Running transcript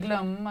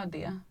glömma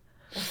det.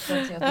 Och så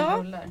att det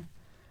rullar.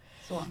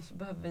 Så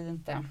behöver vi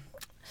inte.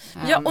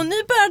 Ja, och ni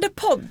började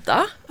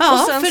podda. Och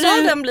sen så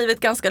har den blivit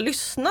ganska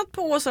lyssnad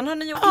på. Och sen har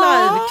ni gjort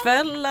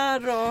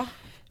livekvällar och...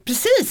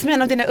 Precis, men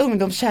en av dina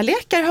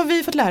ungdomskärlekar har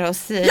vi fått lära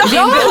oss i.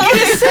 Ja,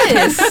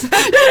 precis!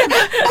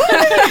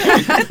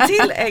 Ett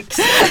till ex.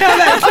 Ja,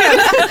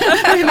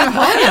 verkligen. Nu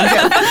har jag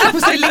det.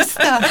 Måste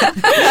lista.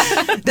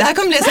 Det här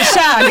kommer bli en sån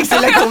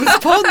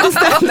kärleksrelationspodd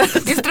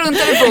istället. Vi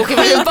struntar i boken,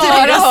 vi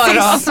bara har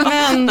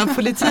rasismen och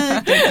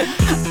politiken.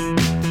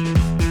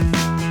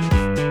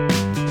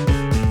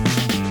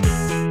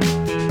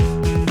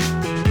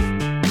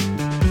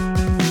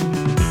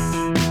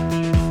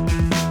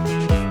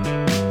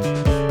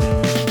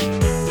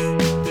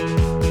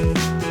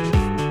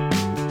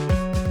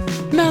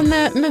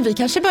 Men vi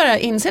kanske bara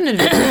inser nu,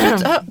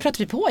 pratar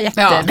vi på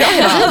jättebra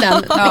hela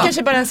tiden. Vi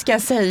kanske bara ska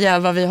säga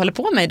vad vi håller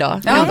på med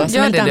idag. Ja,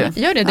 gör det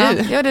du. Gör det du. Ja,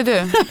 gör det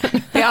du.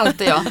 Det är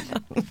alltid jag.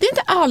 Det är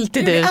inte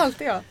alltid du. Det är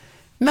alltid jag.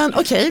 Men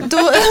okej, då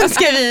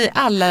önskar vi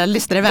alla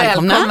lyssnare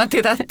välkomna. Välkomna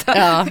till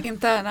detta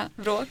interna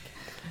bråk.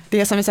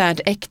 Det är som vi säger,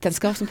 ett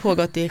äktenskap som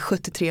pågått i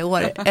 73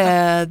 år.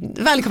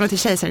 Välkomna till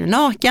Kejsaren är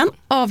naken,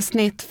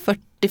 avsnitt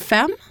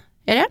 45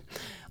 är det.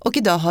 Och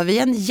idag har vi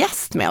en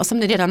gäst med oss som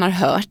ni redan har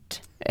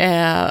hört.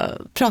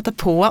 Prata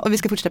på, och vi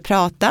ska fortsätta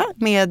prata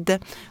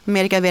med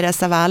America Vera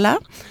Zavala.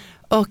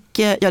 Och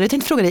jag hade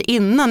tänkt fråga dig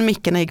innan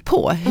mickarna gick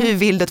på, hur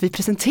vill du att vi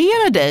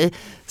presenterar dig?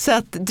 Så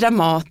att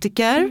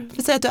dramatiker, för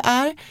att säga att du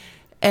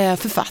är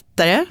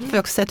författare, för att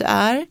också säga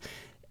att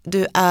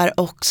du är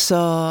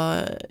också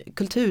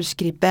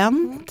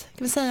kulturskribent,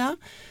 kan vi säga.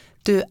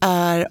 Du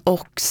är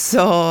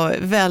också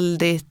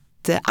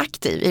väldigt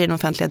aktiv i den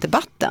offentliga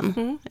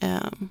debatten.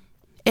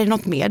 Är det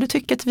något mer du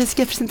tycker att vi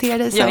ska presentera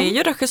dig som? Jag är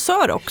ju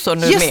regissör också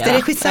nu. Just det,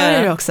 regissör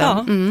är du också.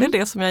 Ja, det är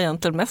det som jag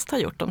egentligen mest har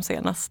gjort de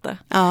senaste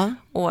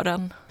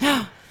åren. Ja.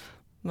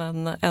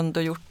 Men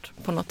ändå gjort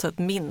på något sätt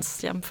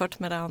minst jämfört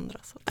med det andra.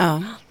 Så.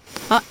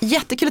 Ja,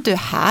 jättekul att du är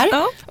här.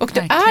 Ja, och du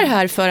är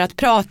här för att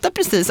prata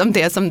precis om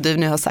det som du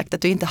nu har sagt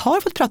att du inte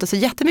har fått prata så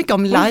jättemycket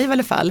om live i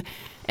alla fall.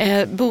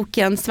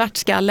 Boken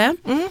Svartskalle.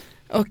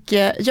 Och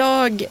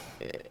jag...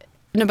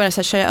 Nu bara så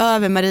här, kör jag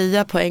över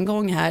Maria på en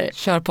gång här.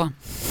 Kör på.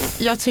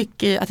 Jag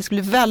tycker att det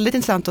skulle bli väldigt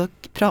intressant att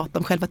prata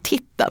om själva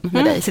titeln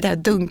med dig. Sitta här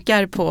och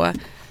dunkar på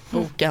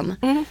boken.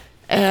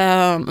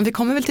 Vi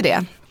kommer väl till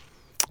det.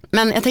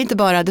 Men jag tänkte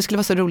bara, det skulle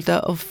vara så roligt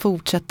att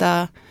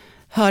fortsätta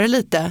höra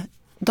lite.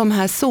 De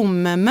här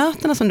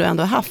Zoom-mötena som du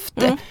ändå har haft.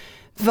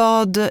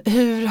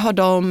 Hur har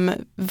de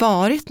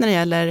varit när det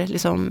gäller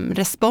liksom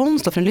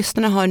respons då från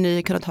lyssnarna? Har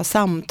ni kunnat ha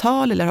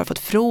samtal eller har fått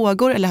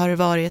frågor? Eller har det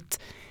varit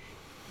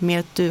mer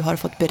att du har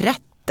fått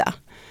berätta?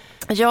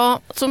 Ja,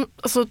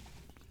 alltså,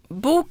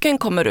 boken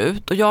kommer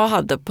ut och jag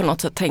hade på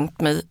något sätt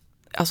tänkt mig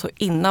alltså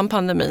innan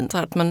pandemin så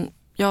här, att men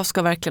jag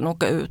ska verkligen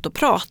åka ut och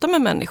prata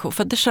med människor,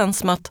 för det känns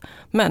som att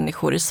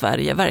människor i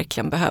Sverige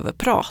verkligen behöver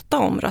prata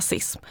om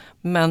rasism,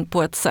 men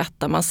på ett sätt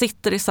där man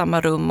sitter i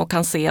samma rum och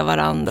kan se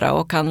varandra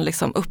och kan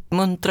liksom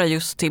uppmuntra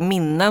just till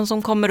minnen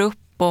som kommer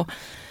upp och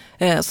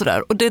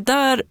sådär. Och det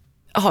där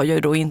har jag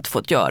ju då inte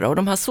fått göra, och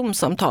de här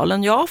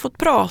Zoom-samtalen, jag har fått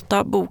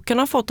prata, boken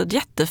har fått ett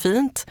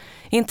jättefint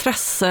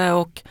intresse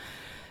och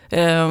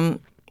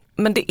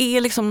men det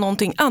är liksom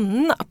någonting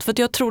annat, för att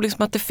jag tror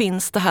liksom att det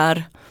finns den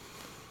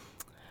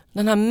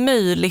här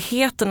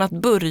möjligheten att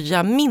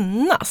börja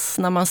minnas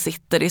när man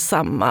sitter i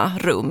samma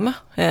rum.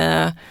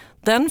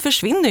 Den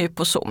försvinner ju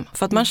på Zoom,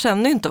 för att man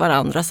känner ju inte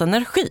varandras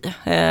energi.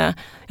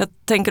 Jag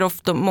tänker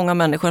ofta, många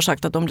människor har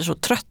sagt att de blir så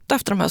trötta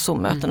efter de här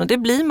Zoom-mötena. Det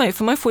blir man ju,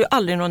 för man får ju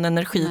aldrig någon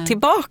energi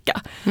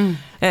tillbaka.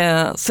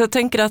 Så jag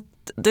tänker att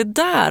det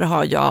där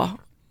har jag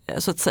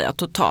så att säga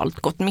totalt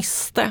gått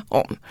miste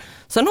om.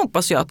 Sen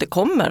hoppas jag att det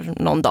kommer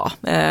någon dag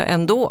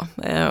ändå.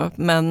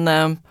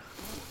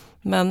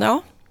 Men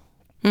ja.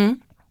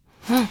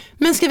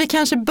 Men ska vi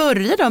kanske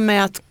börja då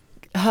med att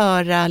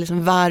höra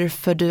liksom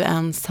varför du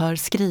ens har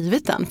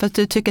skrivit den? För att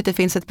du tycker att det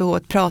finns ett behov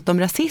att prata om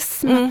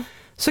rasism.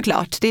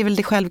 Såklart, det är väl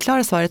det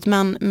självklara svaret.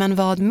 Men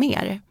vad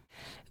mer?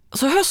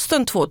 Så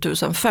hösten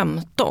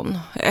 2015,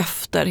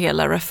 efter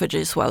hela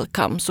Refugees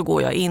Welcome, så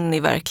går jag in i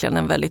verkligen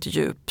en väldigt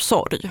djup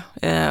sorg.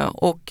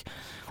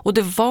 Och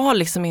det var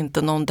liksom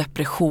inte någon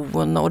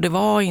depression, och det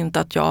var inte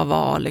att jag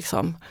var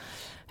liksom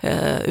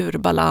ur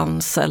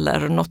balans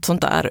eller något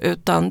sånt där,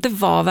 utan det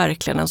var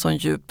verkligen en sån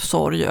djup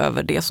sorg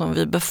över det som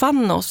vi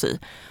befann oss i.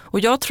 Och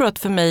jag tror att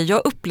för mig,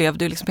 jag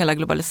upplevde ju liksom hela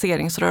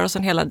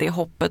globaliseringsrörelsen, hela det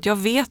hoppet. Jag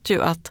vet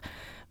ju att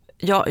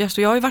jag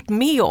har ju varit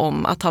med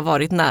om att ha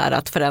varit nära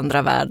att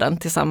förändra världen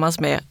tillsammans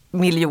med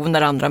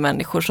miljoner andra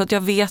människor, så att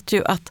jag vet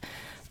ju att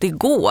det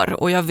går,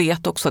 och jag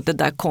vet också att det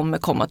där kommer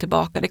komma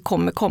tillbaka, det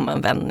kommer komma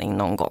en vändning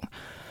någon gång.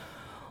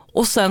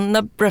 Och sen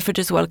när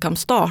Refugees Welcome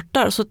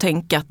startar så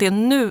tänker jag att det är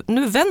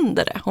nu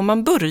vänder det. Om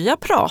man börjar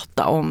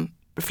prata om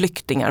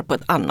flyktingar på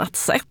ett annat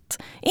sätt.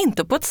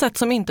 Inte på ett sätt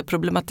som inte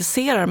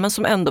problematiserar, men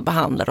som ändå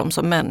behandlar dem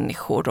som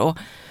människor. Och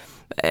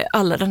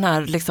alla den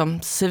här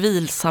liksom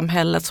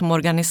civilsamhället som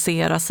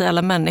organiserar sig,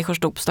 alla människors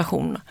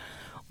dopstation.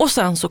 Och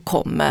sen så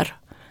kommer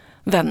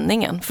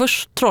vändningen.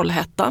 Först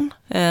Trollhättan.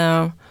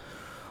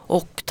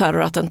 och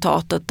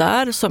terrorattentatet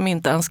där som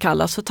inte ens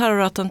kallas för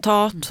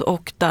terrorattentat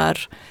och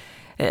där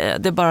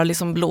det bara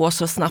liksom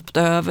blåser snabbt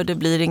över, det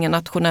blir ingen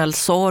nationell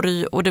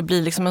sorg och det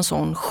blir liksom en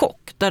sån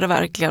chock där det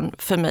verkligen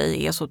för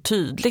mig är så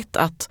tydligt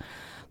att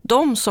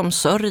de som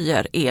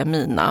sörjer är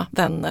mina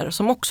vänner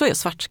som också är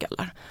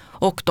svartskallar.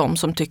 Och de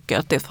som tycker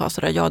att det var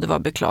sådär, ja det var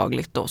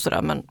beklagligt och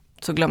sådär, men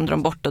så glömde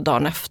de bort det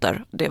dagen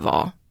efter, det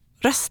var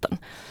resten.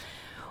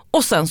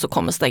 Och sen så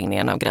kommer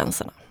stängningen av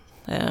gränserna.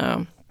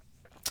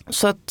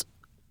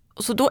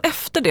 Så då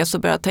efter det så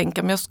började jag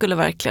tänka, men jag skulle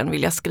verkligen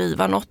vilja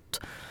skriva något.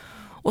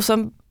 Och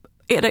sen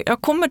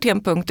jag kommer till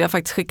en punkt där jag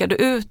faktiskt skickade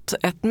ut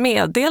ett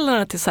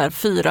meddelande till så här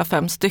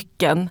 4-5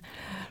 stycken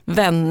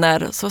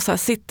vänner. Så här,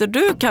 sitter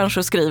du kanske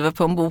och skriver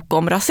på en bok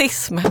om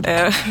rasism?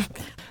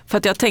 För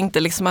att jag tänkte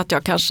liksom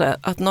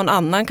att någon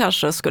annan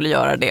kanske skulle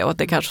göra det och att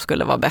det kanske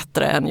skulle vara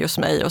bättre än just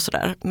mig och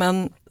sådär.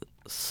 Men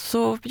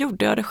så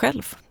gjorde jag det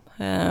själv.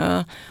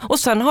 Och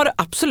sen har det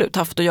absolut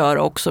haft att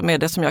göra också med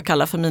det som jag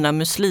kallar för mina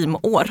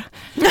muslimår.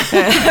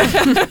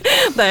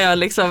 Där jag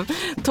liksom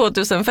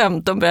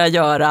 2015 började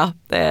göra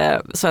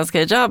svenska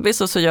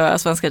hijabis och så gör jag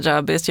svenska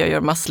hijabis, jag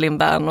gör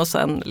muslimban och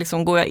sen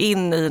liksom går jag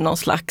in i någon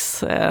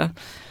slags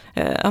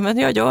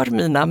jag gör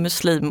mina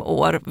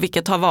muslimår,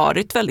 vilket har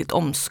varit väldigt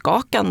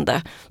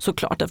omskakande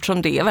såklart,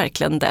 eftersom det är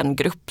verkligen den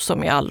grupp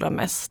som är allra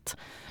mest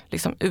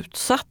liksom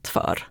utsatt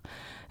för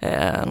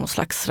någon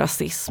slags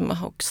rasism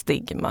och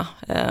stigma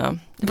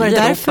var i det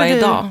Europa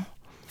idag.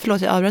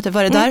 Förlåt, jag avbröt.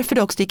 Var det därför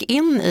du också gick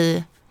in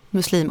i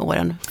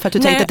muslimåren? För att du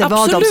tänkte att det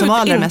var de som var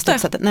allra mest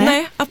utsatta?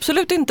 Nej,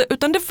 absolut inte.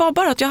 Utan det var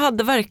bara att jag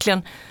hade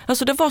verkligen,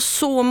 alltså det var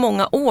så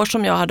många år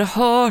som jag hade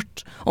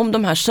hört om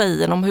de här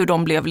tjejerna, om hur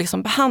de blev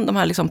liksom behandlade, de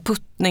här liksom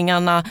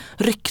puttningarna,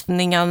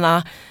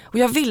 ryckningarna. Och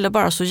jag ville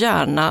bara så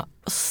gärna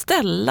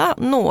ställa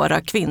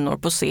några kvinnor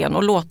på scen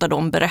och låta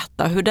dem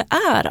berätta hur det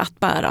är att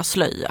bära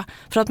slöja.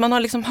 För att man har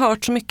liksom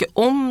hört så mycket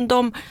om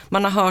dem,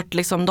 man har hört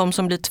liksom de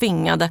som blir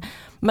tvingade,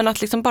 men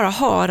att liksom bara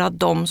höra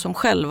de som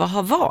själva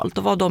har valt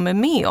och vad de är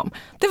med om.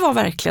 Det var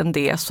verkligen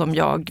det som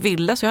jag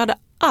ville, så jag hade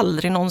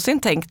aldrig någonsin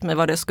tänkt mig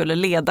vad det skulle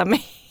leda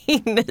mig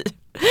in i.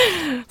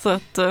 Så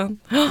att,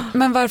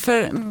 Men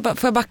varför,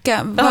 får jag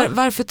backa,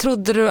 varför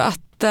trodde du att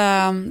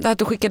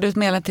du skickade ut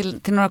mejlen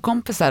till några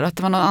kompisar och att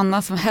det var någon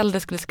annan som hellre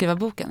skulle skriva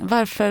boken?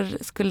 Varför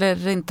skulle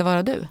det inte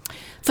vara du?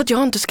 För att jag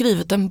har inte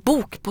skrivit en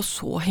bok på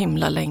så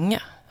himla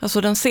länge.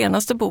 Alltså den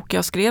senaste boken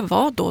jag skrev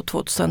var då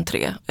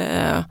 2003,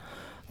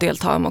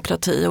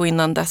 Deltagardemokrati, och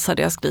innan dess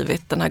hade jag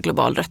skrivit den här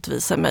Global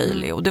rättvisa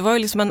Möjlig. Och det var ju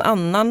liksom en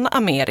annan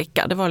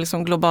Amerika, det var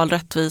liksom global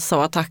rättvisa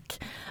och attack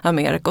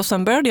Amerika. Och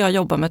sen började jag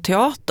jobba med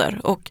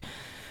teater och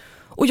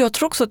jag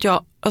tror också att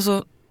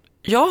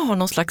jag har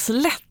någon slags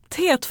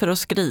lätthet för att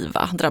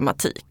skriva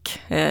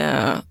dramatik.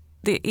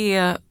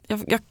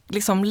 Jag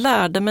liksom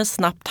lärde mig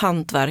snabbt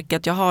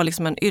hantverket, jag har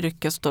liksom en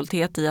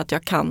yrkesstolthet i att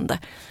jag kan det.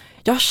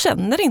 Jag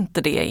känner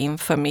inte det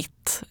inför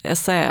mitt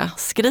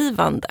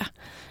essäskrivande.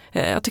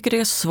 Jag tycker det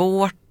är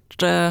svårt,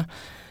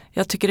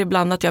 jag tycker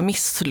ibland att jag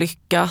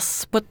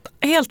misslyckas på ett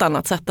helt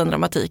annat sätt än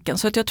dramatiken.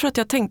 Så att jag tror att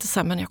jag tänkte så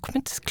här, men jag kommer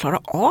inte klara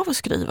av att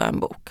skriva en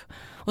bok.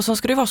 Och sen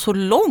ska det vara så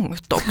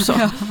långt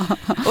också.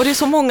 Och det är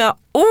så många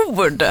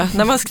ord.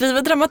 När man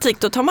skriver dramatik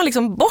då tar man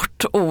liksom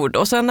bort ord.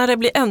 Och sen när det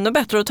blir ännu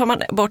bättre då tar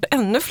man bort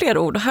ännu fler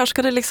ord. Och här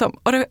ska det liksom,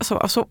 och det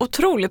är så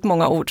otroligt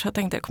många ord så jag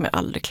tänkte jag kommer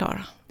aldrig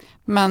klara.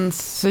 Men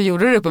så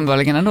gjorde du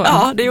uppenbarligen ändå?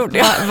 Ja, det gjorde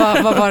jag.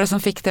 Vad var det som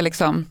fick dig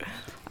liksom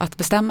att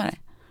bestämma dig?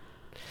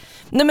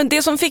 Nej, men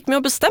det som fick mig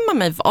att bestämma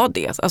mig var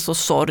det, alltså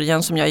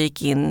sorgen som jag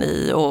gick in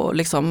i och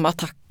liksom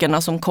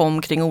attackerna som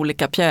kom kring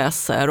olika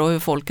pjäser och hur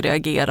folk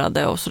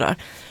reagerade och sådär.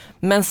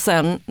 Men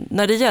sen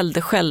när det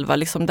gällde själva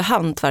liksom det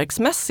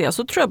hantverksmässiga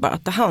så tror jag bara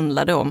att det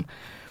handlade om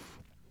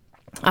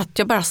att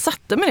jag bara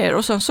satte mig ner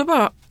och sen så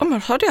bara,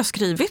 hade jag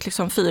skrivit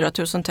liksom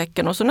 4000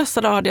 tecken och så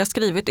nästa dag hade jag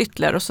skrivit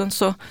ytterligare och sen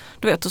så,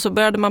 du vet, och så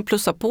började man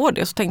plussa på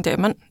det och så tänkte jag,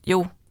 men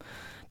jo,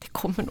 det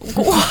kommer nog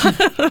gå.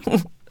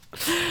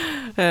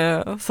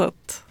 Så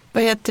att...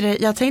 Vad heter det?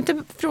 Jag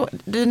tänkte fråga,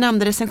 du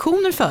nämnde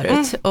recensioner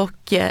förut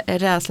och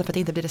rädsla för att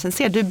inte bli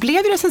recenserad. Du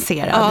blev ju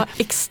recenserad. Ja,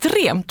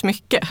 extremt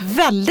mycket.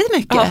 Väldigt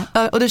mycket.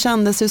 Ja. Och det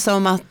kändes ju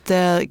som att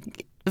det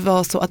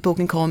var så att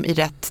boken kom i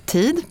rätt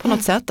tid på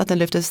något sätt. Att den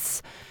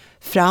lyftes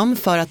fram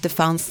för att det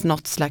fanns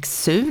något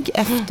slags sug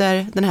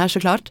efter den här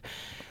såklart.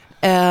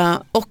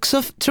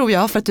 Också tror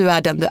jag för att du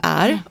är den du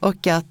är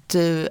och att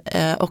du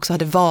också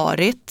hade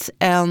varit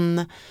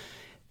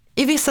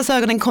i vissa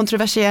ögon en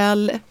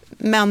kontroversiell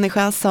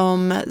människa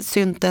som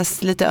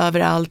syntes lite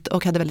överallt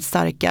och hade väldigt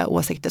starka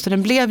åsikter. Så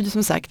den blev ju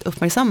som sagt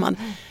uppmärksammad.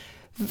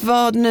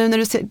 Vad nu när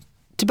du ser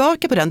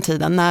tillbaka på den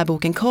tiden när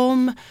boken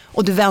kom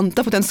och du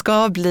väntar på att den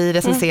ska bli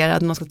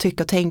recenserad, man ska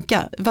tycka och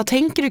tänka. Vad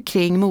tänker du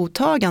kring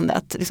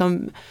mottagandet?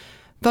 Liksom,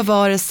 vad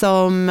var det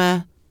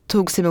som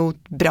togs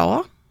emot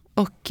bra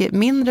och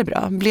mindre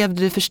bra? Blev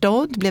du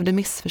förstådd? Blev du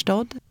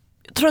missförstådd?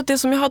 jag tror att det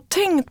som jag har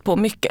tänkt på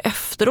mycket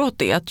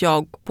efteråt är att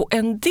jag på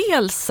en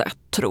del sätt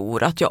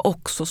tror att jag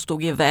också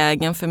stod i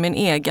vägen för min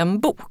egen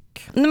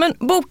bok. Men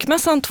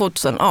Bokmässan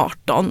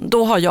 2018,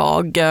 då har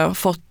jag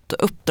fått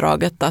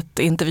uppdraget att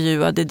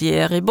intervjua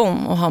Didier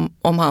Ribon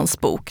om hans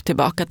bok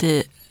Tillbaka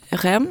till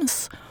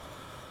Reims.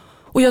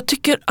 Och jag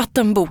tycker att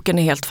den boken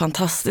är helt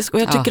fantastisk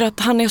och jag tycker att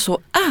han är så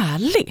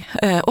ärlig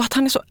och att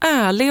han är så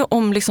ärlig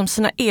om liksom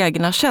sina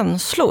egna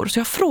känslor. Så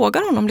jag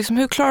frågar honom liksom,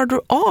 hur klarar du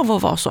av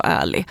att vara så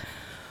ärlig?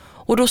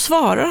 Och då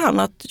svarar han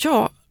att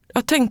jag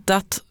tänkte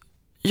att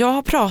jag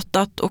har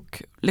pratat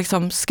och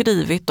liksom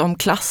skrivit om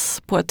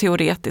klass på ett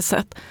teoretiskt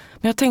sätt.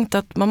 Men jag tänkte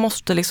att man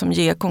måste liksom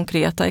ge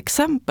konkreta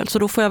exempel, så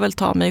då får jag väl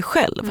ta mig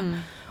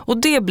själv. Och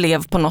det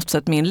blev på något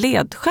sätt min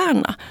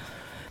ledstjärna.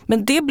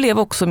 Men det blev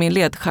också min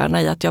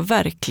ledstjärna i att jag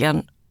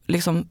verkligen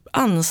liksom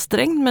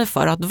ansträngde mig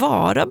för att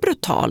vara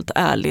brutalt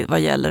ärlig vad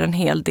gäller en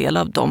hel del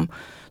av de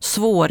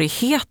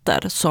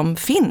svårigheter som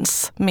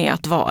finns med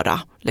att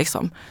vara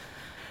liksom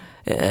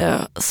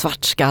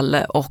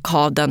svartskalle och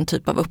ha den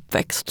typ av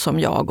uppväxt som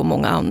jag och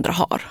många andra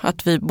har.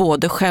 Att vi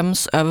både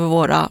skäms över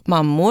våra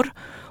mammor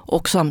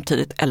och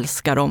samtidigt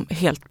älskar dem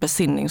helt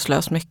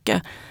besinningslöst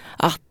mycket.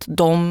 Att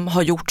de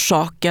har gjort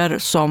saker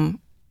som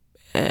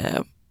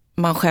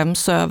man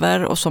skäms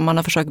över och som man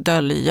har försökt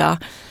dölja.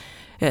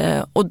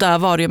 Och där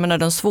var det ju, men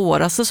den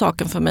svåraste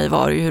saken för mig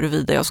var ju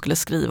huruvida jag skulle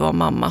skriva om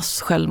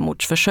mammas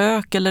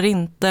självmordsförsök eller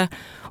inte.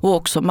 Och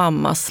också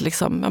mammas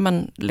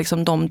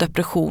liksom de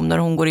depressioner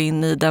hon går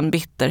in i, den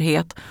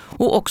bitterhet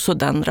och också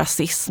den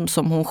rasism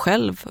som hon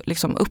själv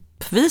liksom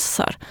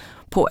uppvisar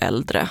på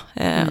äldre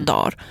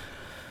dagar.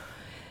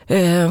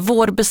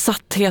 Vår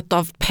besatthet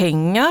av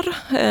pengar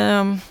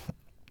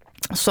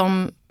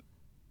som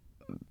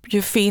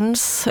ju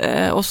finns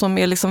och som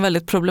är liksom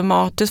väldigt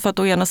problematiskt, för att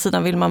å ena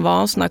sidan vill man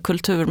vara en sån här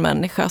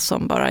kulturmänniska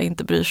som bara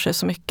inte bryr sig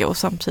så mycket och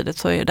samtidigt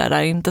så är det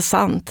där inte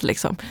sant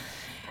liksom.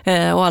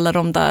 Och alla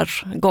de där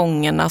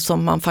gångerna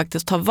som man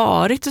faktiskt har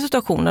varit i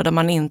situationer där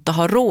man inte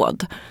har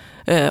råd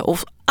och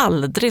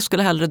aldrig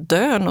skulle hellre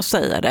dö än att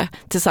säga det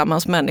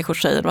tillsammans med människor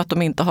säger att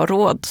de inte har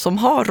råd som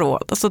har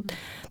råd. Alltså,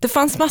 det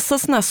fanns massa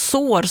såna här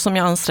sår som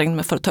jag ansträngde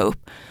mig för att ta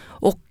upp.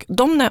 Och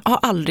de har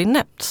aldrig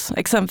nämnts.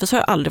 Exempelvis har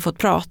jag aldrig fått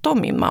prata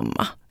om min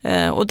mamma.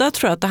 Och där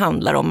tror jag att det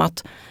handlar om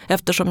att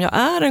eftersom jag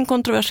är en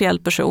kontroversiell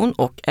person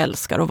och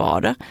älskar att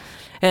vara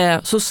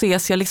det, så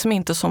ses jag liksom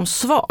inte som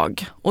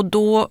svag. Och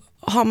då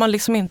har man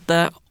liksom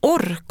inte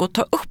ork att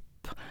ta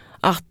upp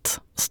att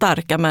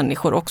starka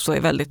människor också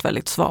är väldigt,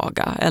 väldigt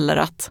svaga. Eller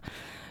att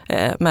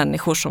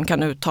människor som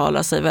kan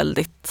uttala sig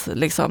väldigt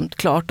liksom,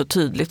 klart och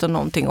tydligt och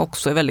någonting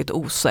också är väldigt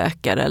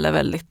osäker eller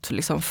väldigt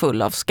liksom,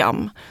 full av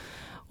skam.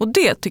 Och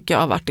det tycker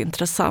jag har varit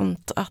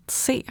intressant att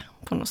se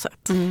på något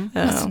sätt.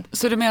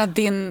 Så du menar att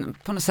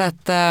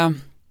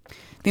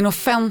din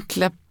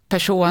offentliga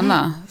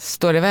persona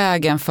står i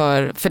vägen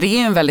för det är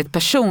ju en väldigt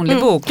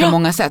personlig bok på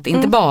många sätt,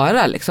 inte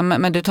bara liksom,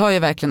 men du tar ju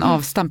verkligen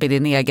avstamp i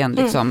din egen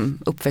liksom,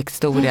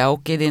 uppväxthistoria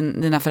och i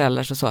dina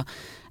föräldrars och så.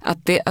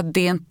 Att det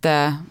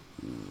inte...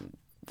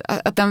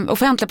 Att den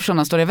offentliga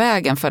personen står i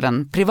vägen för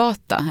den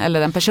privata eller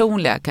den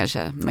personliga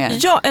kanske mer.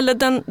 Ja,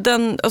 eller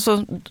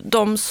alltså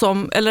de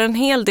som, eller en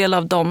hel del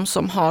av dem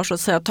som har så att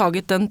säga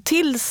tagit den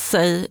till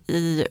sig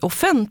i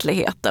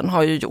offentligheten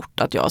har ju gjort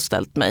att jag har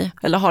ställt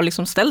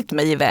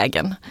mig i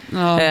vägen.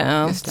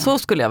 Ja, så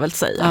skulle jag väl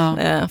säga.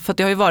 Ja. För att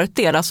det har ju varit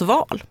deras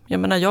val. Jag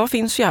menar, jag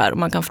finns ju här och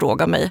man kan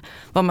fråga mig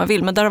vad man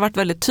vill, men det har varit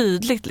väldigt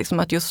tydligt liksom,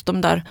 att just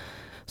de där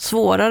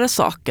svårare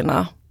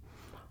sakerna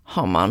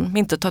har man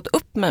inte tagit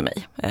upp med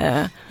mig.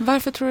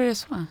 Varför tror du det är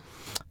så?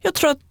 Jag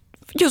tror att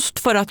just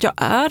för att jag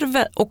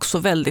är också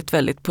väldigt,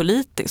 väldigt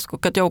politisk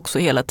och att jag också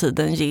hela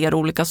tiden ger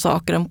olika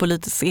saker en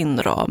politisk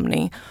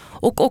inramning.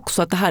 Och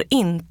också att det här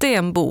inte är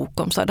en bok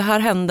om så här, det här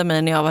hände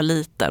mig när jag var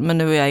liten men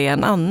nu är jag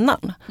en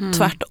annan.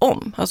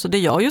 Tvärtom. Alltså det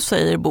jag ju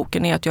säger i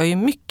boken är att jag är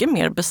mycket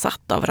mer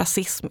besatt av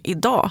rasism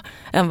idag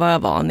än vad jag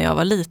var när jag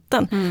var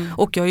liten.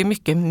 Och jag är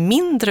mycket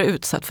mindre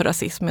utsatt för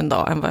rasism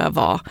idag än vad jag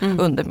var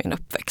under min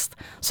uppväxt.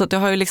 Så att jag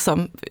har ju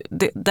liksom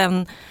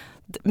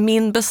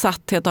min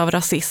besatthet av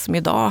rasism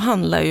idag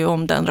handlar ju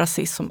om den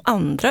rasism som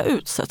andra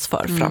utsätts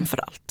för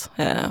framförallt.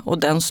 Och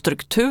den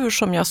struktur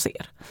som jag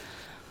ser.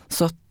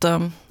 Så att,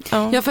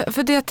 ja,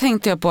 för det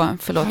tänkte jag på,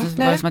 förlåt,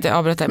 det var som att jag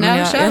avbröt det, men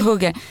jag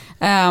hugger.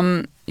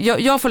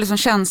 Jag får liksom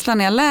känslan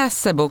när jag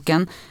läser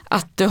boken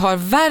att du har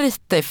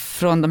värjt dig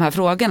från de här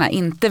frågorna,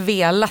 inte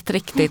velat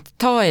riktigt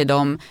ta i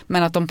dem,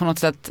 men att de på något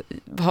sätt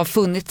har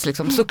funnits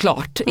liksom,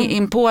 såklart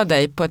in på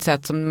dig på ett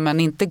sätt som man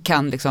inte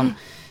kan liksom,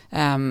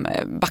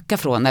 backa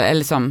från eller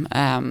liksom,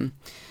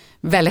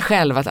 väljer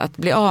själv att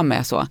bli av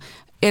med så.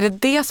 Är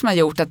det som har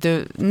gjort att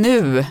du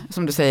nu,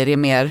 som du säger, är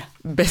mer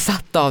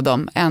besatt av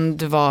dem än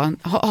du var?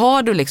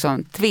 Har du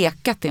liksom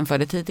tvekat inför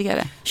det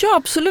tidigare? Ja,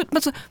 absolut.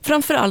 Men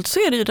framförallt så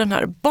är det ju den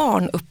här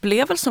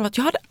barnupplevelsen att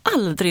jag hade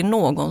aldrig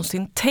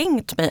någonsin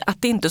tänkt mig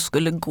att det inte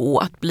skulle gå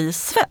att bli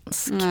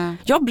svensk.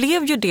 Jag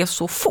blev ju det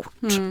så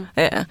fort.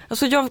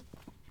 Alltså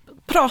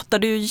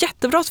pratade ju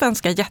jättebra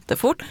svenska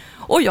jättefort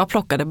och jag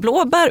plockade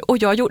blåbär och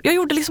jag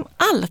gjorde liksom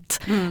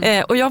allt.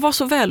 Och jag var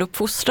så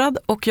väluppfostrad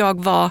och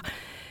jag var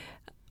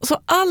så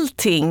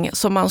allting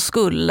som man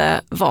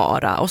skulle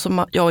vara och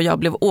som jag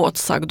blev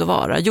åtsagd att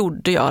vara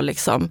gjorde jag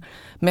liksom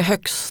med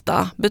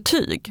högsta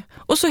betyg.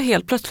 Och så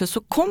helt plötsligt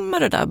så kommer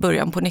det där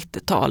början på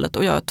 90-talet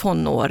och jag är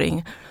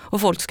tonåring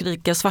och folk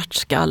skriker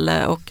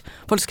svartskalle och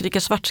folk skriker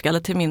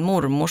svartskalle till min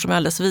mormor som är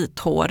alldeles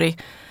vithårig.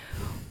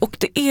 Och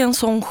det är en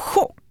sån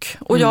chock.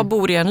 Och jag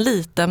bor i en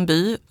liten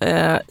by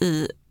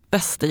i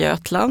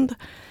Västergötland.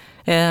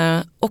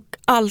 Och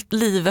allt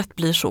livet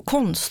blir så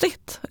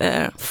konstigt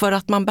för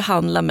att man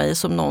behandlar mig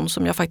som någon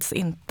som jag faktiskt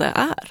inte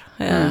är.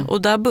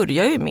 Och där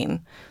börjar ju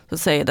min så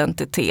att säga,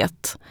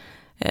 identitet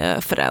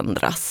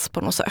förändras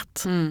på något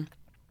sätt.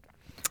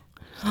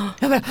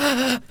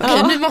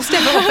 Okej, nu måste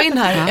jag få hoppa in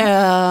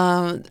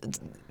här.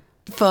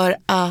 För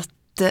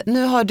att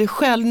nu har du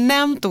själv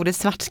nämnt ordet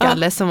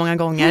svartskalle så många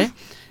gånger.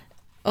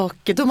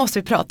 Och då måste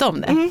vi prata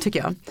om det, tycker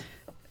jag.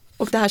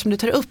 Och det här som du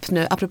tar upp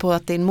nu, apropå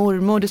att din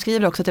mormor, du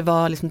skriver också att det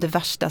var liksom det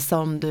värsta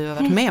som du har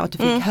varit med och att du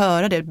fick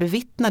höra det,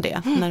 bevittna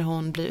det när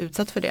hon blir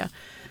utsatt för det.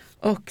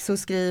 Och så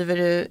skriver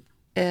du,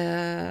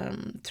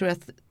 tror jag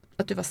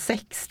att du var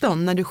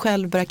 16 när du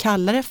själv började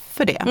kalla det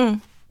för det.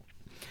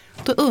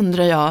 Då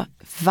undrar jag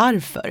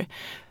varför.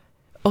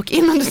 Och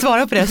innan du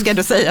svarar på det ska jag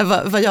då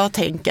säga vad jag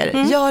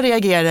tänker. Jag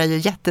reagerar ju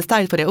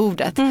jättestarkt på det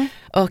ordet.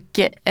 Och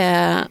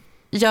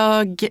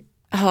jag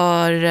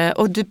har,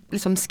 och du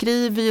liksom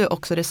skriver ju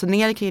också,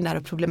 resonerar kring det här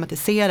och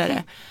problematiserar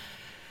det.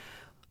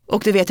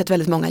 Och det vet jag att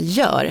väldigt många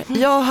gör.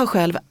 Jag har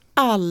själv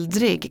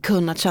aldrig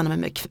kunnat känna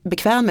mig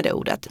bekväm med det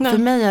ordet. Nej. För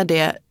mig är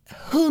det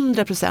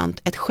 100%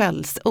 ett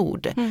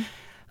skällsord.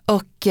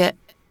 Och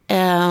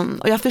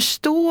jag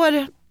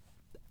förstår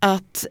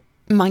att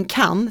man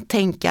kan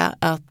tänka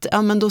att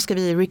ja, men då ska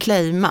vi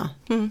reclaima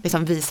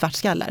liksom vi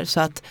svartskallar så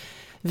att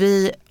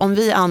om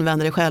vi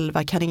använder det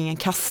själva kan ingen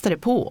kasta det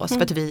på oss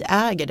för att vi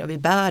äger det och vi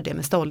bär det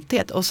med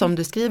stolthet. Och som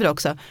du skriver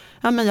också,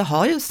 ja men jag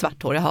har ju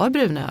svart hår, jag har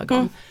bruna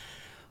ögon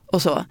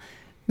och så.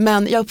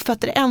 Men jag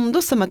uppfattar det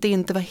ändå som att det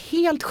inte var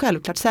helt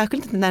självklart,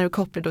 särskilt inte när du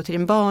kopplar då till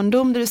din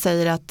barndom där du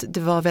säger att det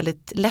var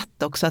väldigt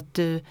lätt också att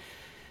du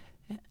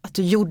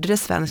gjorde det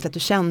svenskt, att du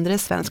kände det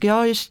svenskt.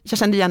 Jag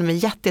kände igen mig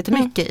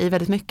jättemycket i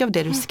väldigt mycket av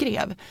det du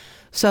skrev.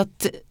 Så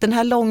att den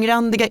här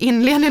långrandiga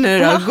inledningen nu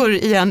då går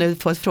igen ut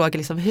på att fråga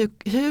liksom,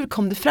 hur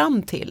kom du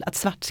fram till att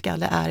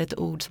svartskalle är ett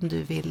ord som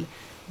du vill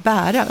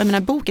bära? Jag menar,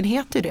 boken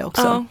heter ju det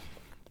också. Ja.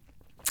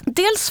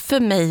 Dels för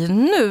mig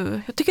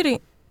nu, jag tycker det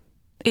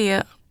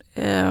är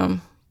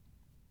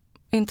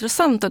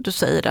intressant att du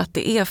säger att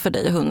det är för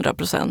dig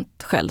 100%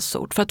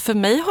 skällsord. För att för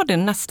mig har det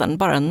nästan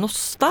bara en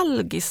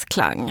nostalgisk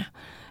klang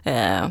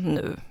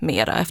nu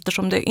mera,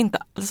 eftersom det inte,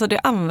 alltså det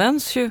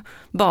används ju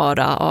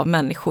bara av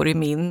människor i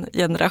min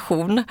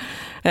generation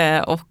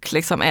och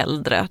liksom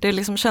äldre. Det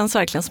liksom känns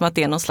verkligen som att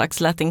det är någon slags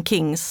Latin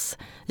Kings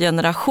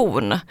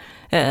generation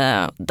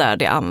där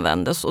det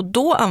användes, och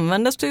då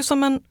användes det ju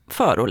som en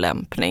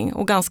förolämpning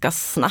och ganska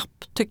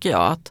snabbt tycker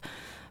jag att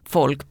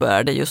folk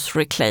började just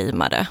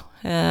reclaima det.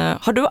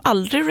 Har du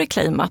aldrig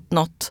reclaimat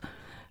något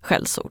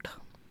skällsord?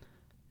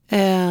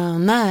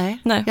 Nej,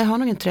 jag har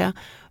nog inte det.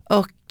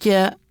 Och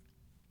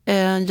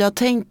jag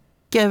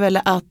tänker väl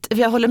att,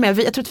 jag håller med,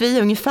 jag tror att vi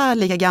är ungefär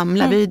lika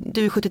gamla.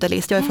 Du är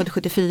 70-talist, jag är född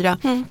 74.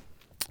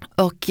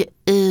 Och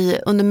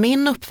under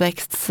min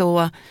uppväxt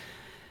så,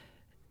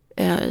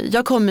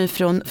 jag kommer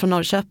från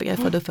Norrköping, jag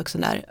är född och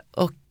uppvuxen där.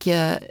 Och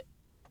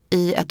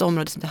i ett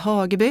område som heter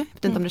Hageby, jag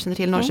vet inte om du känner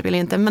till Norrköping eller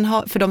inte,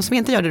 men för de som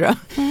inte gör det då,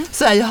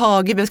 så är ju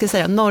Hageby, jag ska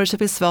säga,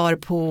 Norrköpings svar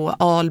på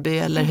Alby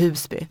eller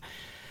Husby.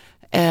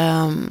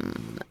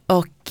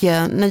 Och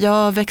när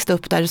jag växte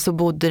upp där så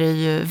bodde det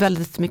ju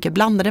väldigt mycket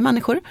blandade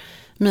människor.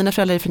 Mina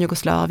föräldrar är från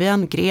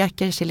Jugoslavien,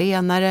 greker,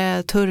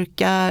 chilenare,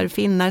 turkar,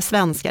 finnar,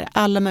 svenskar,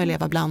 alla möjliga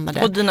var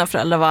blandade. Och dina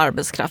föräldrar var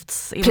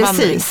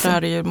arbetskraftsinvandring, för det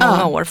här är ju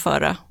många år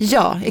före.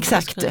 Ja,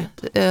 exakt.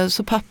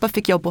 Så pappa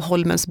fick jobb på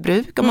Holmens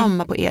bruk och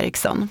mamma på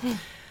Ericsson.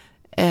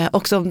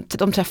 Och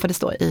de träffades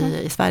då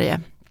i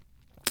Sverige.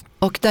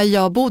 Och där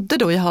jag bodde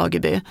då i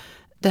Hageby,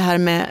 det här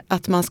med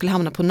att man skulle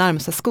hamna på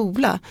närmsta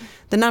skola.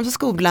 Den närmsta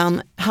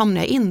skolan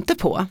hamnade jag inte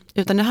på,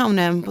 utan jag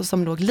hamnade på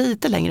som låg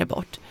lite längre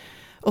bort.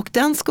 Och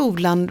den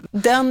skolan,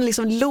 den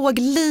liksom låg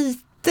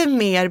lite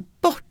mer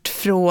bort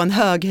från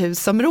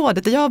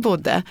höghusområdet där jag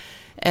bodde.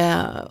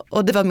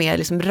 Och det var mer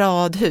liksom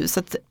radhus. Så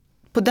att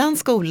på den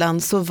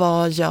skolan så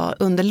var jag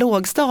under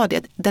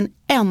lågstadiet den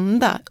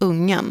enda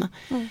ungen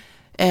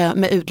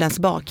med utländsk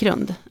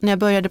bakgrund. När jag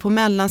började på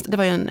mellanstadiet, det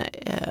var ju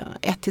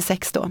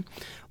 1-6 då.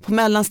 På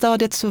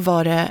mellanstadiet så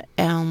var det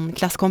en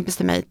klasskompis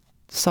till mig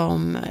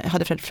som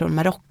hade föräldrar från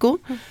Marocko.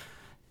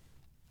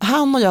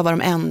 Han och jag var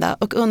de enda,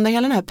 och under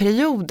hela den här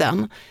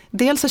perioden,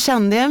 dels så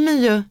kände jag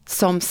mig ju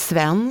som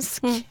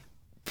svensk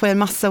på en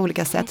massa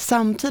olika sätt.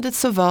 Samtidigt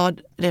så var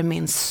det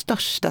min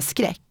största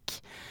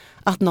skräck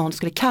att någon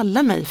skulle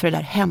kalla mig för det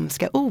där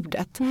hemska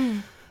ordet.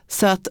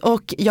 Så att,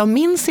 och jag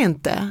minns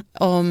inte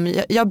om,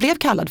 jag blev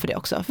kallad för det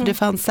också, för det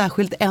fanns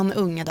särskilt en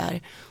unge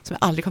där som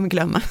jag aldrig kommer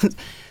glömma,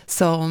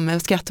 som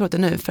jag skrattar åt det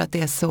nu för att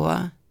det är så,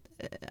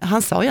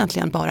 han sa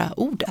egentligen bara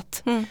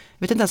ordet. Jag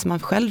vet inte ens om han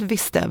själv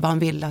visste vad han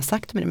ville ha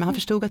sagt med det, men han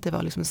förstod att det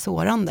var liksom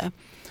sårande.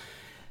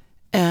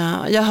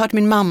 Jag har hört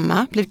min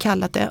mamma blev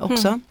kallad det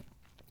också.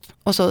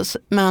 Och så,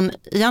 men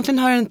egentligen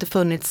har det inte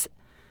funnits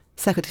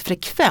särskilt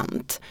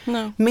frekvent.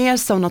 No. Mer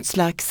som något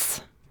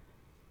slags,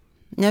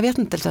 jag vet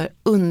inte, så här,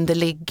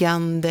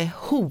 underliggande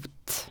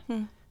hot.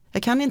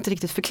 Jag kan inte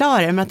riktigt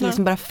förklara det, men att det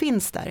liksom bara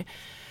finns där.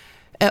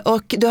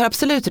 Och du har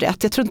absolut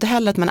rätt, jag tror inte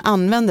heller att man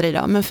använder det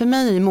idag, men för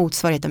mig är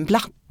motsvarigheten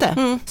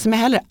blatte, som jag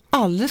heller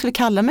aldrig skulle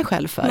kalla mig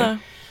själv för. Nej.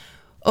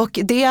 Och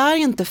det är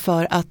inte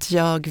för att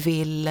jag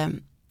vill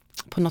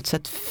på något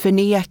sätt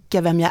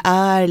förneka vem jag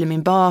är eller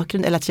min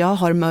bakgrund, eller att jag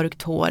har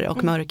mörkt hår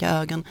och mörka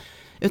ögon,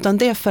 utan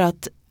det är för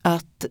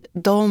att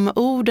de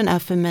orden är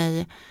för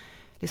mig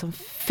liksom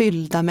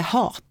fyllda med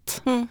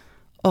hat.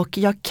 Och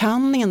jag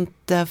kan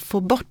inte få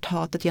bort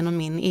hatet genom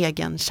min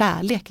egen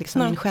kärlek,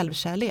 liksom, min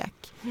självkärlek.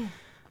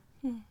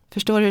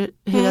 Förstår du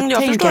hur jag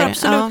tänker? Förstår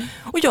absolut.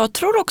 Ja. Och jag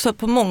tror också att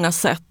på många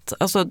sätt,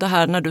 alltså det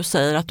här när du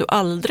säger att du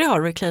aldrig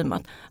har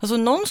reclaimat, alltså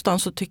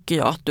någonstans så tycker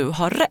jag att du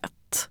har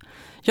rätt.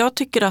 Jag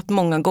tycker att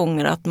många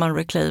gånger att man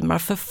reclaimar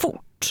för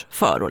fort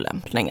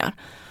förolämpningar.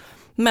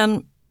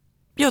 Men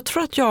jag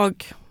tror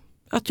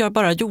att jag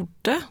bara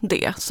gjorde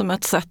det som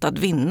ett sätt att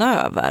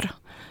vinna över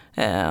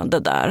det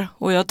där.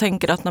 Och jag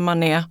tänker att när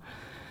man är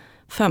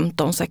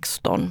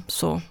 15-16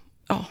 så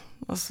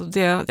alltså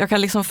jag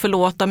kan liksom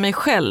förlåta mig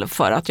själv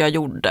för att jag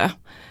gjorde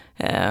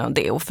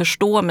det och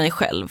förstå mig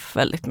själv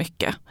väldigt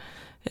mycket.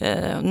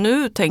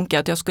 Nu tänker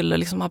jag att jag skulle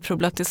liksom ha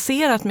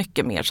problematiserat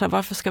mycket mer. Så här,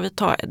 varför ska vi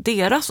ta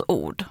deras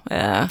ord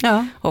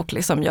och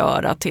liksom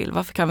göra till?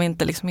 Varför kan vi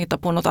inte liksom hitta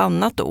på något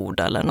annat ord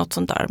eller något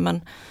sånt där?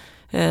 Men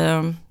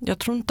jag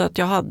tror inte att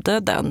jag hade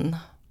den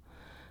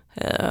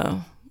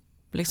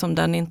liksom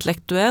den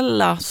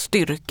intellektuella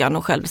styrkan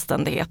och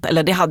självständighet,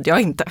 eller det hade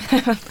jag inte.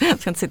 Jag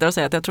ska inte sitta och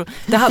säga att jag tror,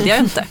 det hade jag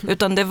inte,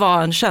 utan det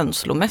var en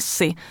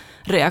känslomässig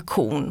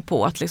reaktion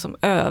på att liksom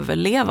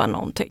överleva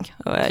någonting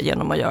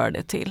genom att göra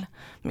det till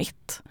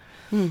mitt.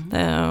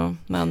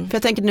 Men för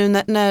jag tänker nu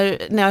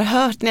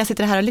när jag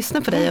sitter här och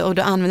lyssnar på dig och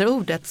du använder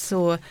ordet,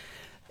 så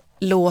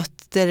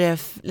låter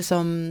det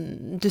liksom,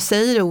 du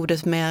säger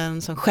ordet med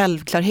en sån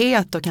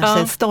självklarhet och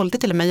kanske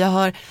stolthet till och med. Jag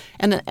har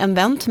en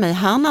vän till mig,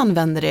 han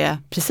använder det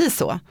precis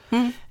så.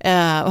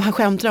 Och han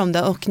skämtar om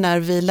det, och när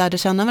vi lärde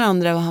känna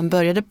varandra och han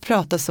började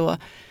prata så,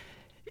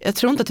 jag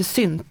tror inte att det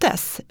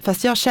syntes,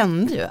 fast jag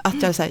kände ju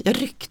att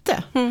jag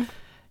ryckte.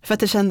 För att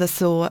det kändes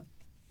så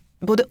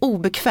både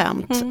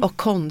obekvämt och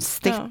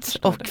konstigt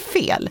och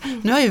fel.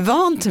 Nu har jag ju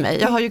vant mig.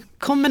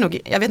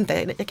 Jag vet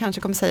inte, jag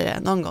kanske kommer säga det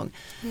någon gång.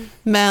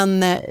 Men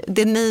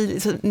det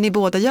ni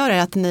båda gör är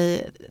att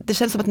det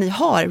känns som att ni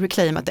har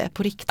reclaimat det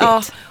på riktigt.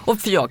 Ja, och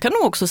för jag kan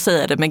nog också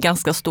säga det med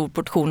ganska stor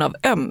portion av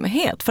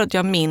ömhet, för att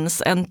jag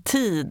minns en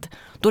tid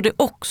då det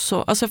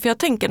också, alltså för jag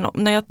tänker,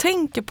 när jag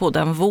tänker på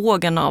den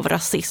vågen av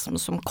rasism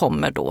som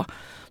kommer då,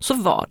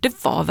 så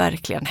det var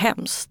verkligen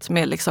hemskt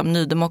med liksom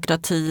Ny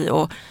Demokrati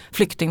och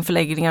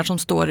flyktingförläggningar som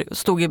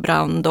stod i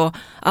brand och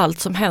allt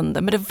som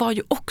hände. Men det var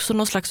ju också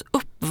någon slags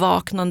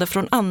uppvaknande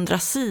från andra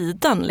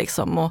sidan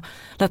liksom, och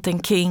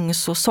Latin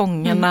Kings och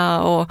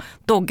sångerna och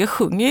Dogge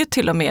sjunger ju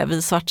till och med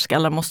vi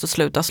svartskallar måste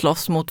sluta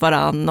slåss mot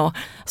varann, och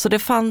så det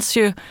fanns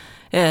ju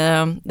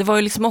det var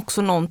ju liksom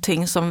också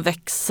någonting som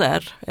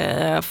växer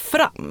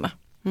fram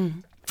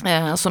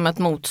som ett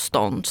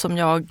motstånd som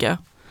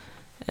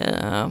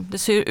det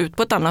ser ut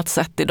på ett annat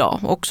sätt idag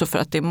också, för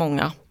att det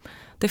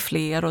är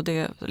fler och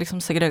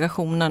liksom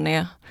segregationen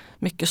är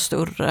mycket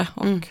större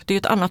och det är ju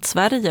ett annat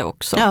Sverige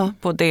också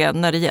på det,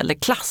 när det gäller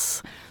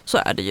klass så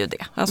är det ju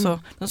det. Alltså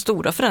den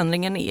stora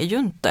förändringen är ju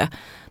inte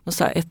någon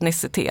så här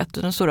etnicitet,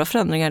 den stora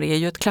förändringen är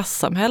ju ett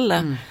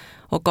klassamhälle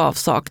och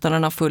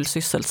avsaknaden av full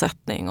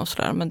sysselsättning och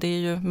sådär,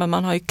 men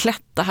man har ju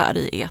klätt det här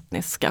i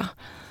etniska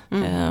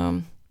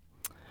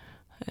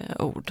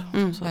ord.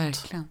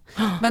 Verkligen.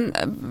 Men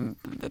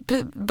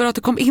bara att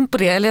du kom in på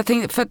det, eller jag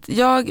tänkte, för att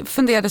jag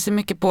funderade så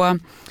mycket på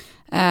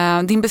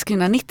din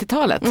beskrivning av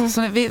 90-talet.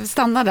 Så vi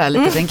stannar där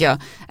lite tänker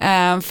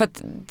jag. För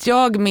att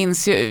jag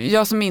minns ju,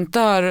 jag som inte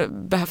har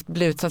behövt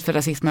bli utsatt för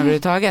rasism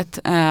överhuvudtaget,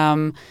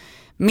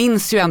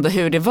 minns ju ändå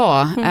hur det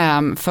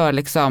var för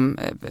liksom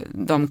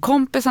de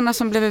kompisarna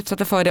som blev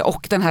utsatta för det,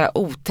 och den här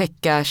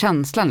otäcka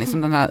känslan,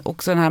 liksom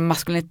också den här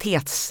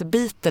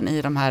maskulinitetsbiten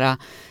i de här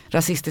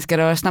rasistiska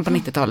rörelserna på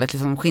 90-talet,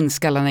 liksom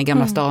skinnskallarna i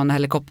Gamla stan,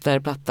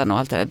 helikopterplattan och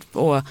allt det där.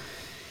 Och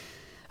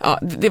ja,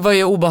 det var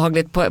ju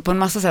obehagligt på en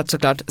massa sätt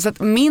såklart. Så att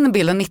min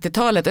bild av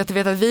 90-talet, och jag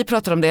vet att vi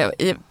pratade om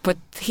det på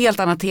ett helt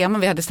annat tema,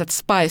 vi hade sett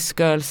Spice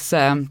Girls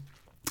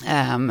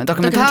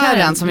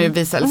dokumentären som ju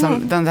visar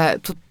liksom, den där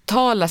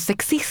totala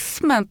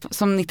sexismen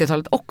som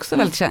 90-talet också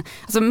väldigt känd.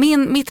 Alltså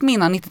mitt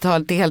minne av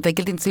 90-talet är helt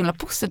enkelt inte så himla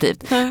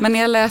positivt. Men när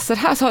jag läser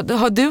här så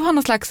har du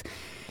någon slags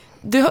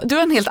du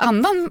har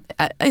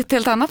ett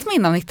helt annat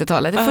minne av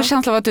 90-talet. Jag får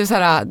känslan av att du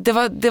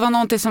det var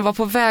någonting som var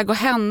på väg att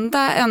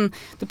hända.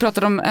 Du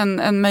pratade om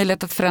en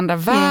möjlighet att förändra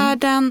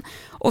världen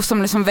och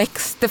som liksom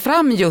växte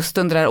fram just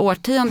under det här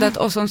årtiondet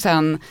och som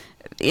sen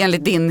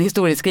enligt din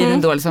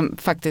historieskrivning då liksom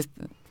faktiskt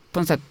på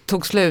något sätt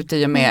tog slut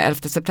i och med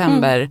 11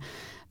 september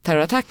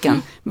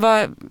terrorattacken.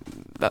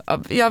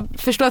 Jag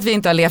förstår att vi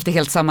inte har levt i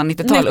helt samma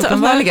 90-tal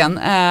uppenbarligen,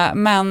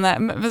 men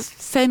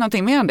säg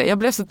någonting mer om det. Jag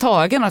blev så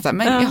tagen och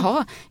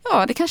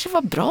det kanske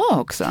var bra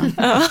också.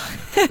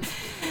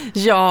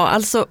 Ja,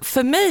 alltså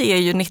för mig är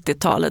ju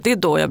 90-talet, det är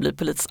då jag blir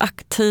politiskt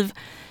aktiv.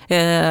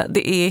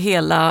 Det är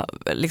hela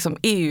liksom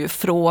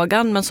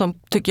EU-frågan, men som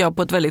tycker jag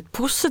på ett väldigt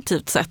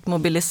positivt sätt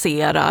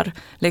mobiliserar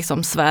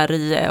liksom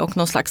Sverige och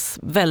någon slags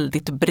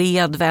väldigt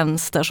bred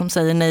vänster som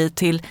säger nej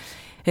till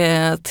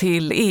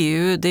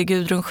EU. Det är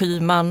Gudrun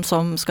Schyman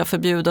som ska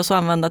förbjudas att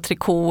använda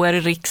trikåer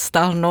i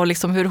riksdagen och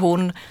liksom hur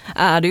hon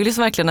är. Det är ju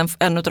liksom verkligen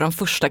en av de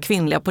första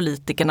kvinnliga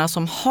politikerna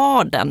som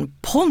har den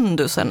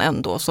pondusen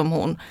ändå som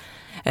hon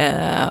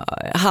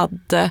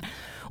hade.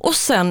 Och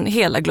sen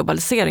hela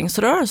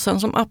globaliseringsrörelsen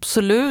som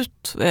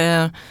absolut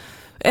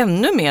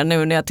ännu mer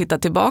nu när jag tittar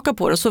tillbaka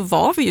på det så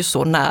var vi ju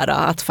så nära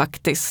att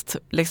faktiskt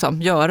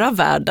liksom göra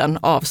världen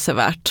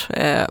avsevärt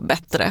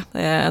bättre.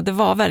 Det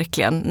var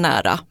verkligen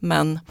nära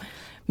men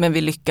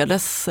vi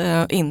lyckades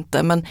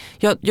inte. Men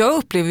jag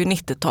upplever ju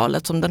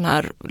 90-talet som den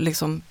här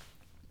liksom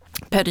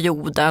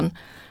perioden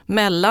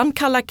mellan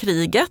kalla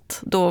kriget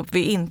då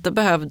vi inte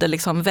behövde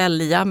liksom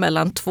välja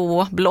mellan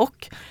två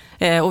block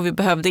och vi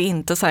behövde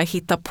inte så här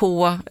hitta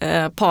på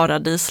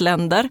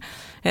paradisländer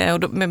och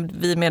då,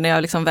 vi menar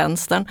jag liksom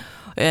vänstern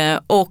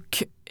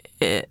och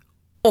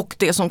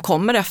det som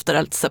kommer efter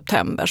 11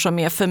 september som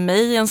är för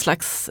mig en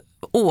slags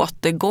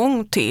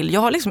återgång till,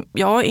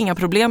 jag har inga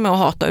problem med att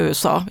hata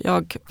USA.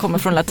 Jag kommer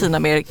från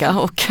Latinamerika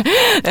och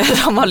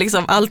de har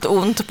liksom allt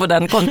ont på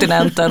den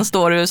kontinenten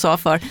står USA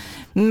för.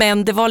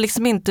 Men det var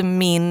liksom inte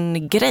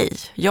min grej.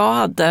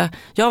 Jag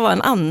var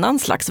en annan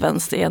slags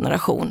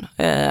vänstergeneration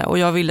och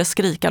jag ville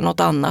skrika något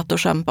annat och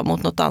kämpa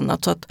mot något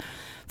annat. Så att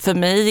för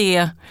mig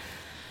är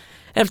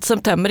 11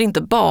 september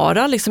inte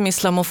bara liksom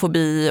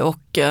islamofobi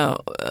och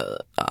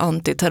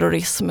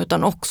antiterrorism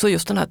utan också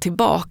just den här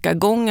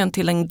tillbakagången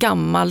till en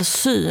gammal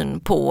syn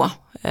på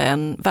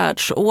en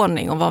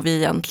världsordning och vad vi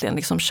egentligen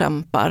liksom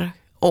kämpar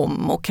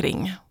om och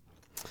kring.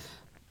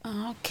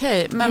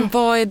 Okej, men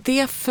vad är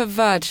det för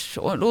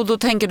världsordning? Och då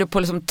tänker du på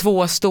liksom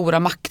två stora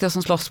makter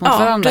som slåss mot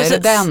varandra. Precis.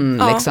 Är det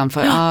den liksom?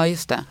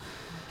 Just det.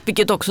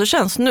 Vilket också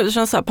känns nu, det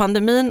känns så här,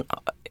 pandemin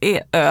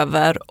är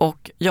över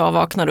och jag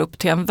vaknar upp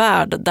till en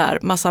värld där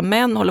massa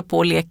män håller på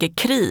och leker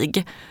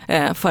krig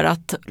för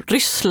att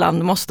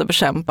Ryssland måste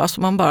bekämpas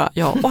och man bara,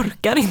 jag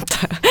orkar inte.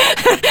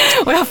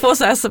 Och jag får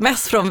så här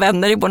sms från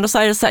vänner i Buenos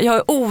Aires, så här, jag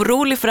är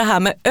orolig för det här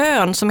med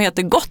ön som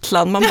heter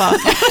Gotland. Man bara,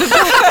 du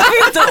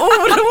behöver inte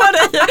oroa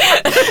dig.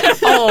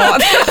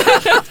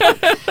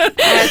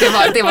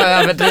 Det var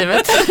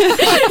överdrivet.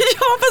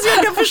 Ja, fast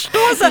jag kan förstå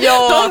så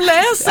här, de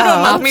läser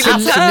om att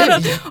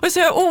militären och så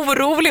är jag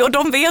orolig och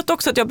de vet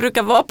också att jag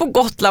brukar vara på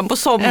Gotland på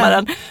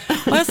sommaren.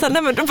 Och jag sa,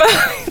 nej men du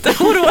behöver inte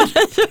oroa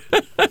dig.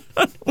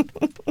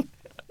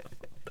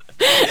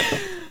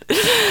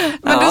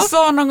 Men du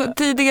sa något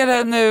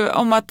tidigare nu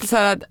om att, så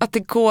här, att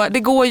det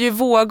går ju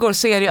vågor,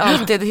 så är det ju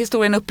alltid,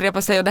 historien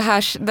upprepar sig och det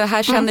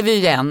här känner vi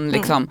igen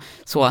liksom.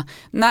 Så.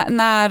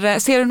 När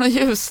ser du någon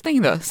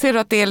ljusning då? Ser du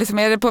att det är, liksom,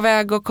 är det på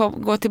väg att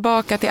gå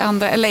tillbaka till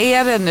andra eller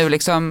är det nu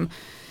liksom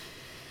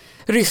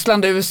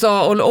Ryssland och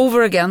USA all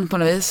over again på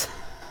något vis?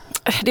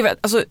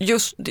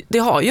 Det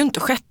har ju inte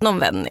skett någon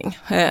vändning.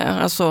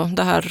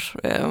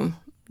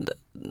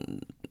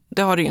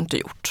 Det har det ju inte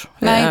gjort.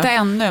 Nej, inte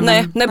ännu.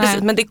 Nej,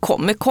 precis, men det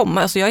kommer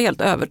komma. Alltså jag är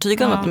helt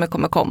övertygad om att det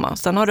kommer komma.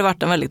 Sen har det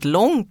varit en väldigt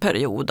lång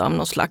period av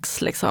någon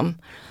slags liksom,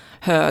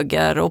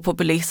 höger och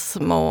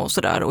populism och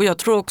sådär. Och jag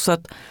tror också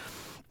att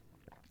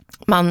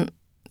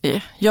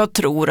jag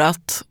tror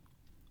att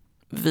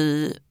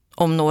vi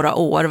om några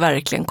år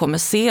verkligen kommer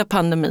se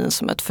pandemin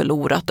som ett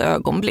förlorat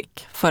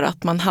ögonblick. För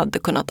att man hade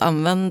kunnat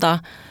använda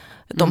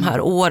de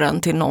här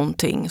åren till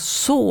någonting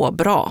så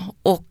bra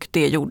och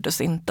det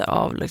gjordes inte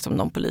av liksom,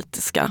 de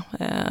politiska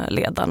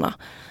ledarna.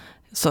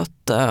 Så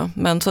att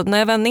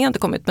nej, vändningen har inte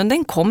kommit, men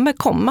den kommer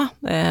komma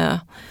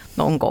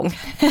någon gång.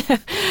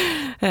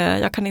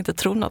 Jag kan inte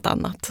tro något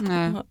annat.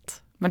 Nej.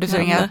 Men du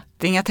ser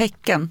inga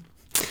tecken?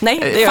 Nej,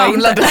 det gör jag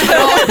inte.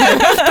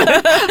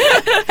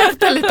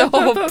 Efter lite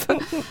hopp.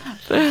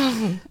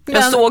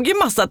 Jag såg ju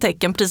massa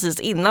tecken precis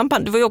innan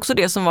pandemin. Det var ju också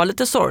det som var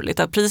lite sorgligt,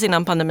 att precis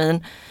innan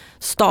pandemin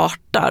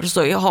startar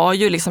så jag har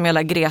ju liksom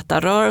hela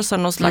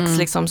Greta-rörelsen någon slags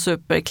liksom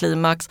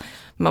superklimax,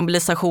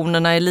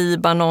 mobilisationerna i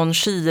Libanon,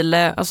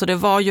 Chile, alltså det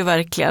var ju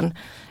verkligen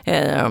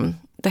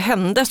det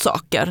hände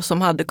saker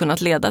som hade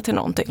kunnat leda till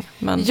någonting.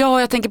 Men... Ja,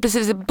 jag tänker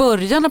precis i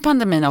början av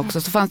pandemin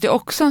också så fanns det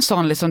också en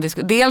sån liksom,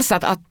 dels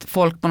att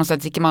folk på något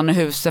sätt gick man i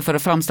huset för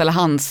att framställa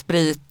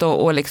handsprit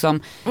och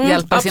liksom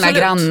hjälpa sina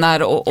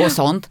grannar och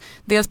sånt.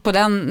 Dels på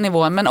den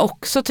nivån, men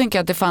också tänker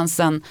jag att det fanns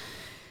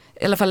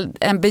i alla fall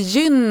en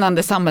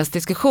begynnande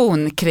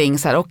samhällsdiskussion kring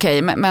så här,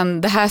 okej,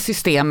 men det här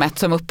systemet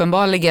som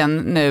uppenbarligen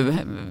nu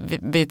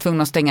vi är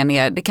tvungna att stänga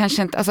ner, det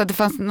kanske inte, alltså det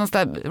fanns någon sån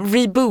där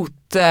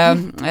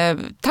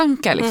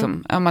reboot-tankar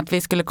liksom, om att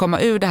vi skulle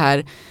komma ur det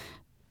här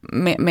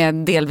med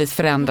delvis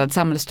förändrad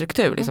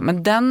samhällsstruktur. Liksom.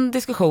 Men den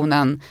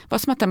diskussionen var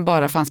som att den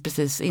bara fanns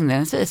precis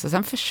inledningsvis och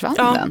sen försvann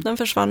den. Ja, den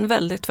försvann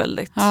väldigt,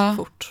 väldigt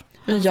fort.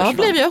 Jag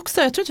blev ju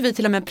också, jag tror att vi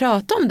till och med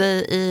pratade om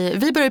det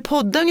vi började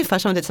podda ungefär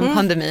samtidigt som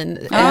pandemin.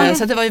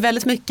 Så det var ju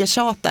väldigt mycket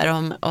tjat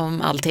där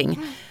om allting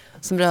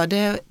som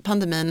rörde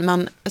pandemin.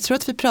 Men jag tror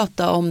att vi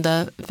pratade om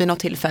det vid något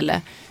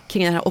tillfälle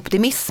kring den här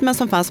optimismen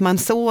som fanns. Man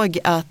såg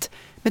att,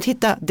 men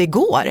titta, det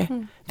går.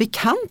 Vi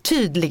kan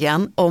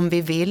tydligen, om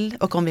vi vill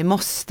och om vi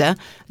måste,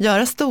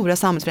 göra stora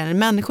samhällsförändringar.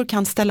 Människor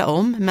kan ställa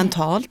om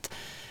mentalt.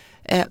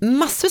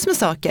 Massvis med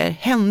saker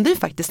hände ju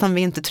faktiskt som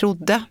vi inte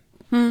trodde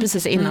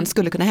precis innan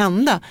skulle kunna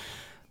hända.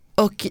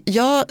 Och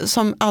jag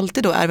som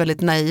alltid då är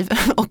väldigt naiv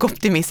och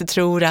optimist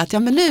tror att ja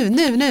men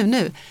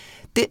nu.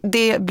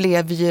 Det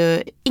blev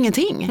ju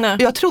ingenting. Nej.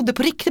 Jag trodde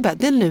på riktigt att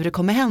det är nu det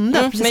kommer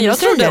hända. Men jag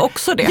trodde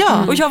också det.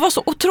 Ja. Och jag var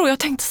så otrolig. Jag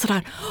tänkte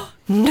sådär,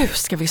 nu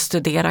ska vi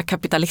studera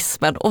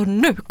kapitalismen och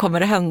nu kommer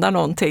det hända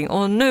någonting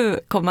och nu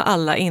kommer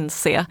alla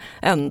inse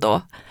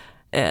ändå.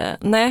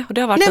 Nej, och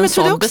det har varit en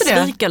sån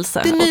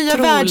besvikelse. Den nya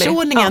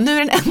världsordningen, nu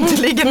är den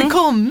äntligen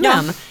kommen.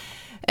 Ja.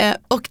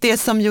 Och det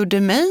som gjorde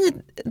mig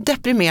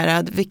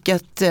deprimerad,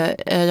 vilket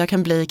jag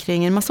kan bli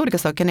kring en massa olika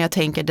saker när jag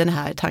tänker den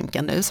här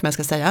tanken nu som jag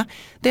ska säga,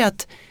 det är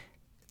att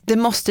det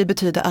måste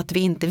betyda att vi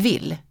inte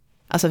vill.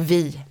 Alltså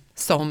vi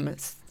som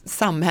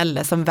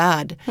samhälle, som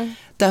värld.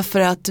 Därför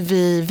att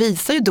vi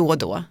visar ju då och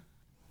då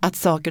att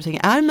saker och ting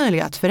är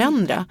möjliga att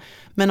förändra.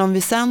 Men om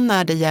vi sen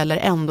när det gäller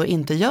ändå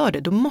inte gör det,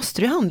 då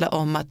måste det handla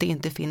om att det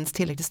inte finns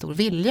tillräckligt stor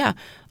vilja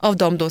av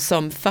de då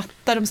som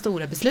fattar de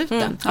stora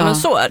besluten. Ja, men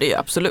så är det ju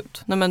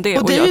absolut. Nej, men det,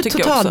 och det är ju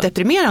totalt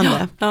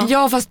deprimerande.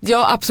 Ja, fast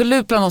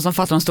absolut bland de som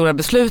fattar de stora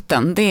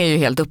besluten, det är ju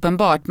helt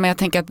uppenbart. Men jag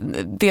tänker att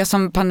det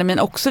som pandemin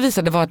också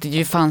visade var att det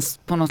ju fanns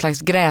på någon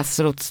slags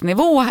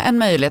gräsrotsnivå en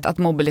möjlighet att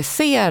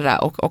mobilisera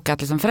och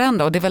att liksom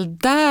förändra. Och det är väl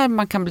där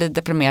man kan bli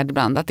deprimerad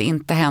ibland, att det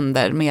inte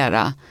händer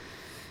mera.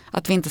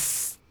 Att vi inte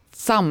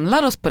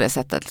samlar oss på det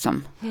sättet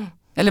liksom.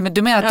 Eller men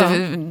du menar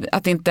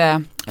att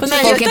inte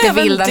folk inte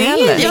vill det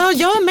heller? Ja,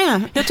 jag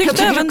med. Jag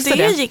tyckte även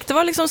det gick. Det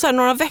var liksom så här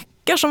några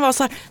veckor som var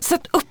så här,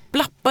 sätt upp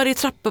lappar i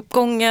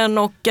trappuppgången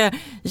och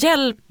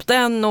hjälp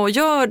den och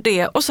gör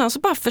det. Och sen så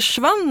bara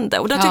försvann det.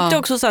 Och där tyckte jag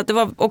också så att det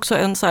var också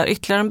en så här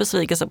ytterligare en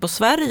besvikelse på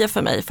Sverige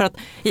för mig. För att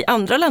i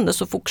andra länder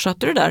så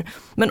fortsatte det där.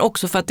 Men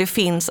också för att det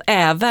finns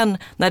även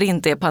när det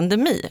inte är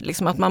pandemi.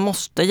 Liksom att man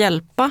måste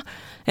hjälpa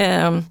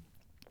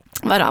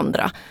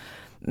varandra.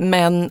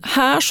 Men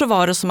här så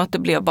var det som att det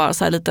blev bara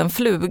så här liten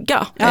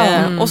fluga.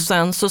 Och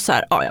sen så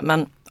här,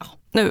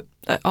 nu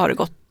har det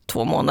gått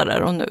 2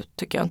 månader och nu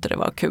tycker jag inte det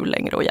var kul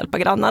längre att hjälpa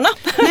grannarna.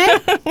 Nej,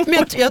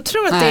 men jag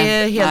tror att det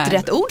är helt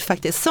rätt ord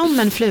faktiskt, som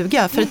en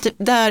fluga. För att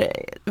där,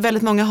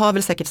 väldigt många har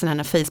väl säkert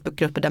sådana här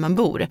Facebookgrupper där man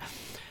bor.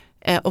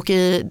 Och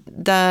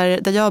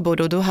där jag bor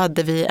då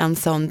hade vi en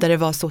sån där det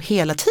var så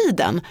hela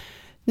tiden.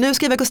 Nu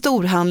ska jag gå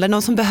storhandla,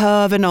 någon som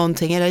behöver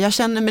någonting, eller jag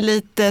känner mig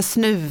lite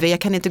snuvig,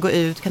 jag kan inte gå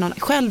ut.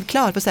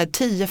 Självklart på så här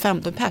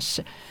 10-15 pers.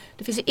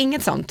 Det finns ju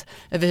inget sånt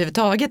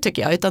överhuvudtaget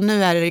tycker jag, utan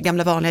nu är det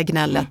gamla vanliga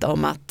gnället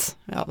om att,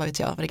 vad vet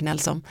jag, vad det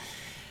gnälls om.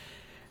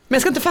 Men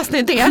jag ska inte fastna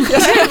i det.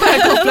 Jag ska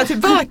bara koppla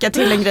tillbaka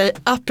till en grej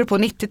apropå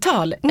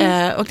 90-tal.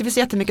 Och det finns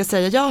jättemycket att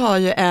säga.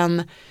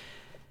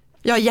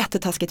 Jag har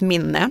jättetaskigt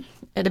minne.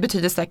 Det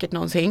betyder säkert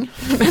någonting.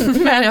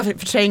 Men jag har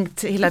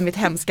förträngt hela mitt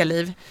hemska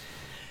liv.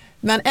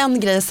 Men en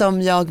grej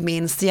som jag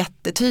minns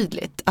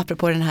jättetydligt,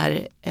 apropå den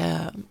här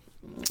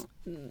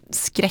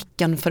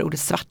skräcken för ordet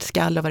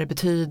svartskall och vad det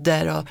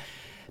betyder och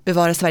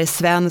bevara Sverige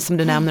svensk som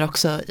du nämner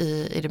också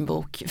i din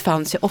bok,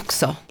 fanns ju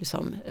också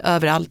liksom,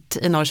 överallt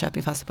i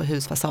Norrköping, fast på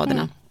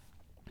husfasaderna.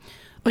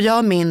 Och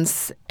jag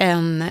minns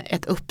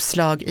ett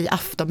uppslag i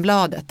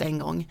Aftonbladet en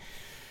gång.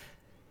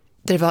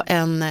 Det var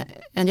en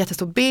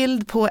jättestor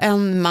bild på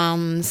en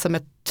man som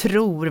jag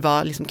tror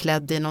var liksom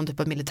klädd i någon typ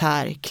av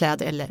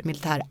militärkläder eller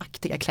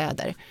militäraktiga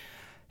kläder.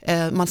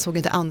 Man såg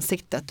inte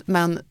ansiktet,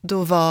 men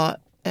då var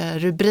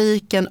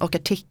rubriken och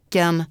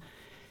artikeln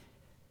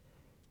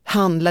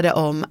handlade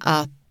om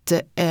att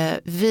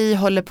vi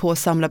håller på att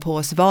samla på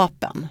oss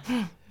vapen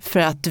för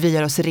att vi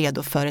gör oss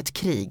redo för ett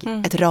krig,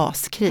 ett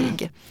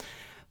raskrig.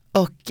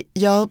 Och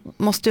jag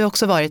måste ju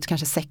också varit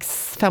kanske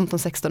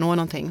 15-16 år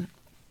någonting,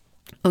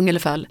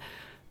 ungefär.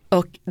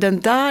 Och den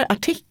där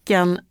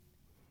artikeln,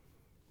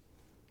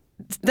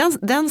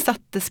 den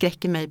satte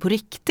skräck i mig på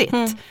riktigt.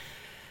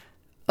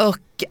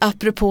 Och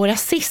apropå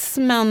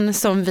rasismen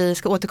som vi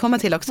ska återkomma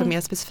till också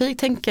mer specifikt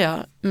tänker jag.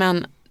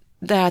 Men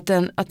det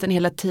är att den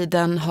hela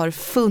tiden har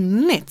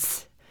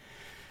funnits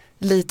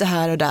lite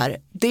här och där.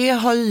 Det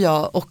har ju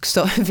jag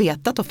också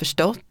vetat och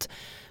förstått.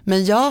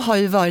 Men jag har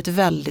ju varit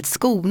väldigt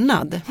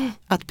skonad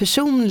att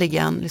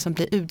personligen liksom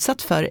bli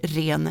utsatt för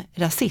ren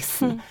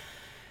rasism.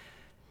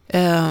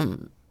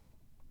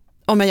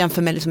 Om jag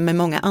jämför med, liksom, med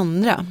många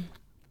andra.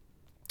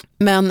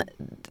 Men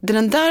det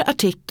den där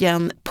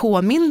artikeln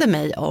påminde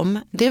mig om,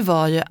 det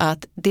var ju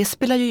att det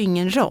spelar ju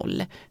ingen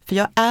roll. För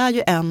jag är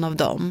ju en av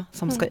dem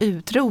som ska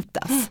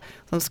utrotas.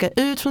 Som ska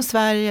ut från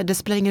Sverige. Det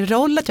spelar ingen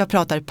roll att jag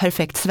pratar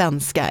perfekt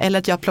svenska eller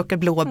att jag plockar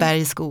blåbär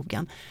i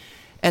skogen.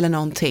 Eller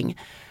någonting.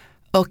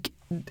 Och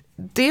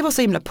det var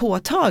så himla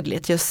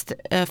påtagligt just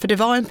för det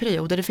var en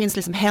period där det finns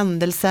liksom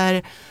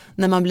händelser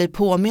när man blir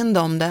påmind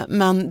om det.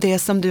 Men det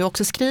som du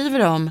också skriver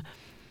om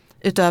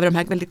utöver de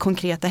här väldigt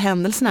konkreta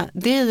händelserna,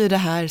 det är ju det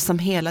här som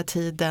hela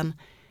tiden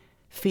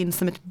finns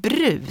som ett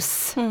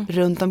brus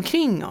runt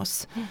omkring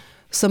oss.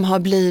 Som har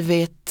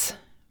blivit,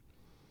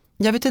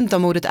 jag vet inte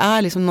om ordet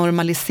är liksom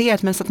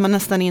normaliserat, men så att man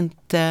nästan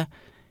inte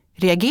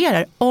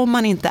reagerar om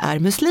man inte är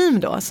muslim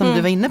då, som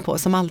du var inne på,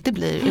 som alltid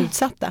blir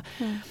utsatta.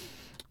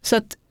 Så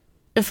att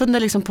jag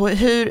funderar liksom på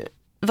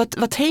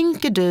vad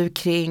tänker du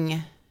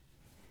kring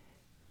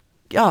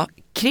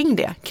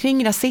det,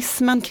 kring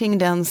rasismen, kring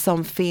den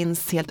som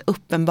finns helt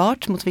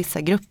uppenbart mot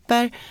vissa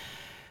grupper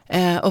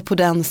och på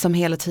den som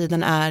hela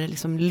tiden är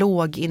liksom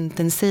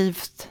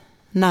lågintensivt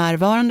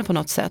närvarande på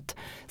något sätt.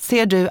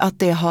 Ser du att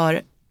det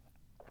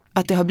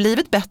har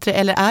blivit bättre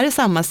eller är det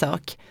samma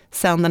sak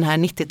sen den här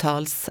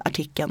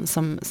 90-talsartikeln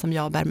som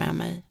jag bär med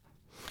mig?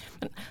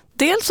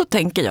 Dels så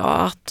tänker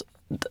jag att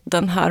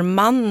den här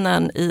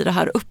mannen i det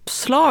här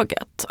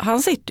uppslaget,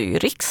 han sitter ju i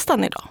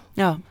riksdagen idag.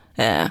 Ja.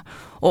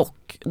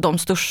 Och de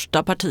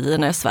största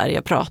partierna i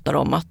Sverige pratar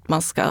om att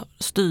man ska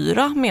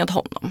styra med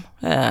honom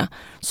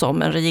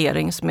som en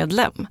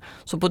regeringsmedlem.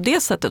 Så på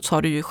det sättet så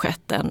har det ju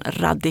skett en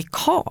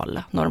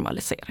radikal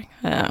normalisering.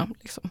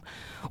 Liksom.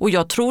 Och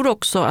jag tror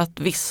också att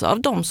vissa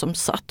av dem som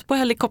satt på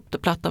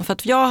helikopterplattan, för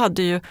att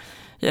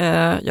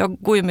jag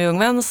går ju med Ung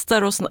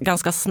Vänster och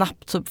ganska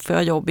snabbt så får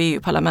jag jobb i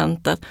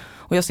EU-parlamentet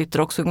och jag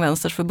sitter också i Ung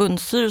Vänsters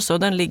förbundsstyrelse och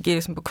den ligger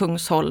liksom på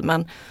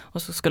Kungsholmen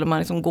och så skulle man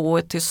liksom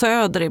gå till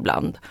söder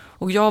ibland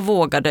och jag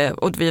vågade,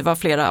 och vi var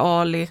flera,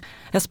 Ali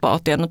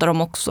Esbati, en av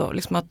dem också,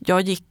 liksom att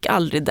jag gick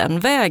aldrig den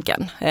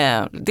vägen.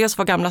 Dels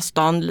var Gamla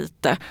stan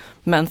lite,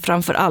 men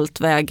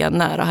framförallt vägen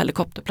nära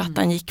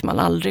helikopterplattan gick man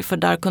aldrig, för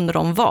där kunde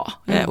de vara.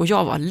 Och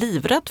jag var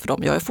livrädd för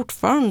dem, jag är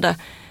fortfarande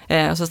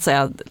så att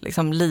säga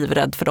liksom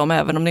livrädd för dem,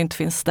 även om det inte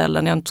finns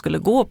ställen jag inte skulle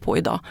gå på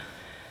idag.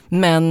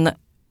 Men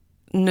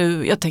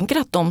nu, jag tänker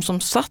att de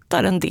som satt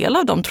där, en del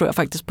av dem tror jag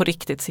faktiskt på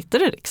riktigt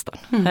sitter i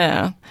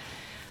riksdagen.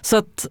 Så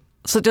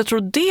att jag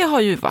tror det har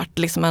ju varit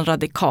liksom en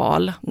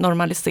radikal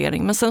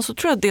normalisering. Men sen så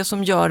tror jag att det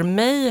som gör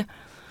mig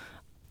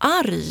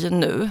arg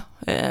nu,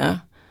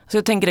 så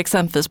jag tänker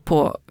exempelvis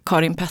på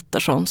Karin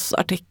Petterssons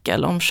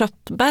artikel om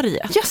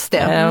Köttberget. Just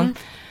det.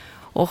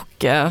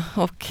 Och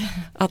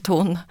att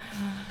hon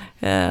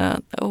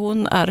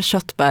är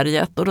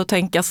Köttberget, och då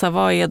tänker jag så här,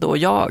 vad är då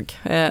jag?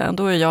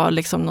 Då är jag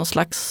liksom någon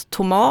slags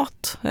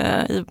tomat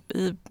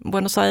i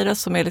Buenos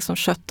Aires som är liksom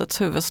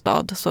köttets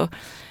huvudstad. Så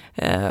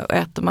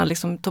äter man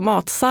liksom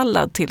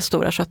tomatsallad till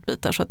stora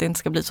köttbitar så att det inte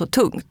ska bli så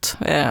tungt.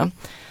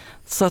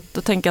 Så att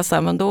då tänker jag så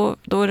här, men då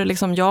är det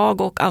liksom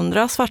jag och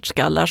andra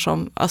svartskallar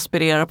som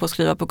aspirerar på att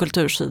skriva på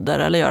kultursidor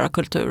eller göra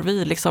kultur.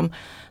 Vi är liksom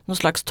någon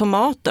slags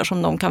tomater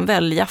som de kan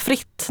välja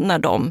fritt när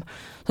de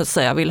så att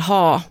säga vill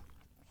ha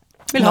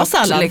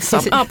sallad. Liksom.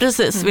 Ja,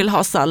 precis. Vill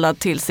ha sallad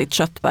till sitt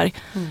köttberg.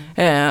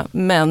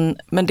 Men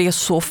det är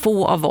så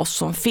få av oss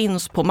som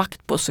finns på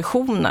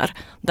maktpositioner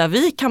där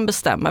vi kan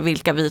bestämma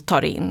vilka vi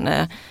tar in,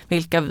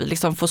 vilka vi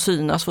liksom får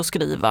synas, får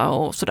skriva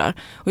och sådär.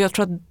 Och jag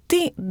tror att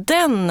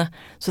den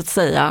så att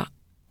säga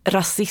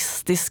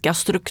rasistiska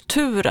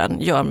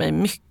strukturen gör mig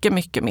mycket,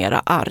 mycket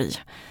mer arg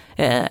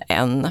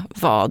än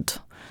vad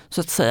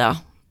så att säga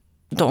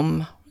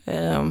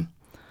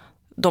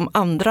de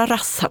andra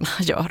rassarna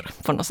gör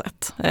på något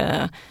sätt.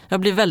 Jag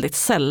blir väldigt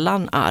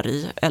sällan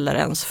arg eller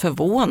ens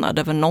förvånad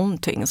över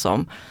någonting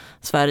som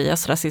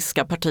Sveriges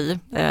rasistiska parti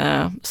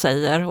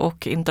säger,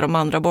 och inte de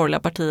andra borgerliga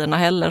partierna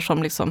heller,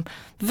 som liksom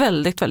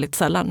väldigt, väldigt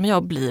sällan. Men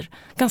jag blir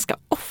ganska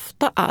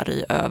ofta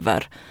arg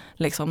över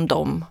liksom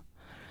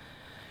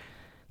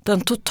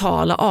den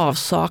totala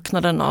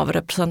avsaknaden av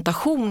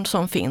representation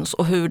som finns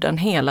och hur den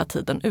hela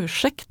tiden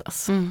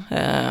ursäktas.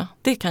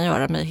 Det kan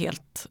göra mig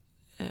helt...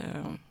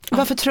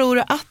 Varför tror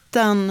du att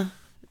den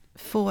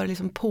får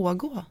liksom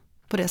pågå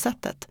på det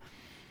sättet?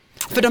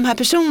 För de här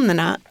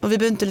personerna, och vi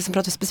behöver inte liksom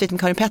prata specifikt om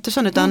Karin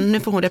Pettersson, utan nu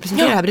får hon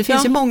representera här, men det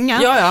finns ju många.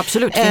 Ja,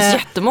 absolut, det finns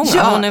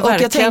jättemånga. Hon är och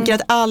verkligen... jag tänker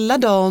att alla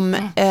de,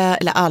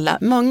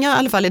 många i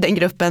alla fall i den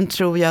gruppen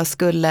tror jag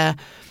skulle,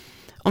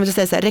 om vi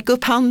säger så här, räcka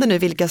upp handen nu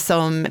vilka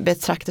som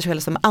betraktar sig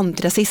själva som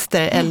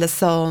antirasister eller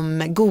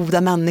som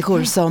goda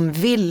människor som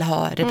vill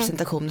ha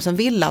representation, som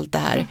vill allt det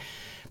här.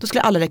 Då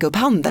skulle alla räcka upp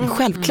handen.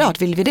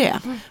 Självklart vill vi det.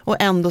 Och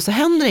ändå så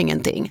händer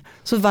ingenting.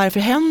 Så varför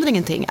händer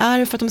ingenting? Är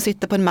det för att de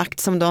sitter på en makt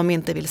som de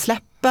inte vill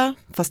släppa,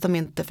 fast de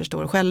inte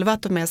förstår själva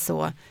att de är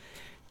så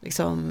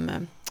liksom,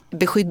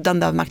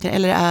 beskyddande av makten?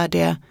 Eller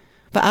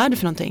vad är det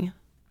för någonting?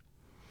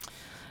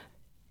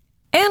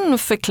 En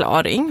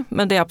förklaring,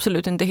 men det är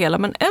absolut inte hela,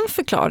 men en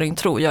förklaring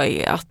tror jag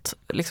är att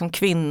liksom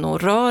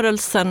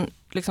kvinnorörelsen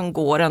liksom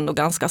går ändå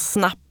ganska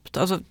snabbt.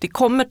 Alltså det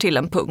kommer till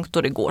en punkt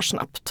då det går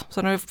snabbt.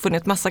 Sen har det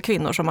funnits massa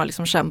kvinnor som har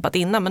liksom kämpat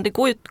innan, men det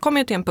kommer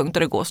ju till en punkt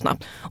där det går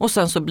snabbt. Och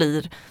sen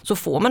så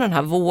får man den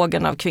här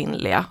vågen av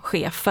kvinnliga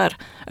chefer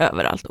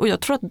överallt. Och jag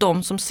tror att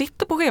de som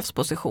sitter på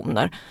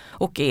chefspositioner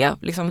och är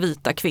liksom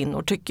vita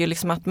kvinnor tycker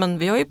liksom att men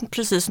vi har ju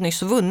precis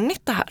nyss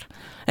vunnit det här.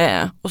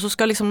 Och så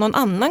ska liksom någon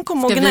annan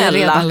komma och gnälla. Ska vi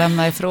redan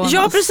lämna ifrån oss?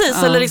 Ja, precis.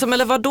 Ja.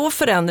 Eller vad då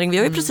förändring? Vi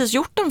har ju precis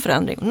gjort en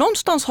förändring.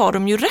 Någonstans har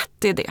de ju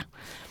rätt i det.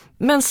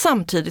 Men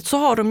samtidigt så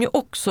har de ju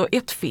också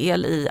ett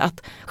fel i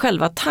att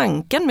själva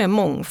tanken med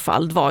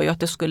mångfald var ju att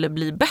det skulle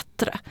bli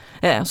bättre.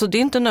 Så det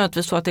är inte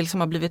nödvändigtvis så att det liksom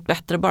har blivit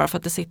bättre bara för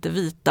att det sitter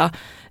vita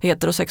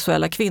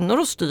heterosexuella kvinnor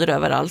och styr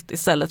överallt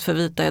istället för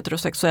vita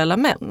heterosexuella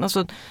män.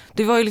 Alltså,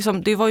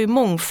 det var ju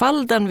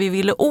mångfalden vi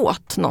ville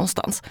åt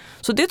någonstans.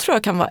 Så det tror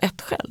jag kan vara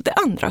ett skäl. Det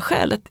andra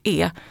skälet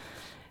är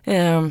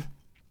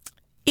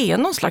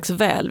någon slags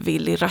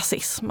välvillig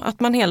rasism. Att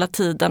man hela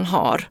tiden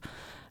har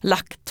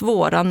lagt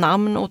våra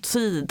namn åt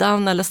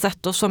sidan eller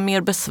sett oss som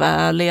mer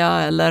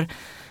besvärliga.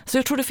 Så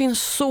jag tror det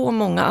finns så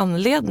många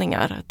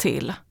anledningar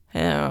till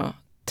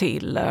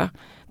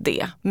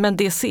det. Men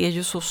det ser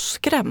ju så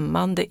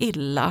skrämmande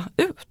illa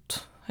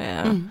ut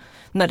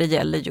när det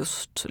gäller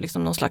just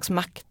liksom någon slags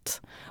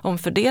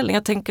maktomfördelning.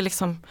 Jag tänker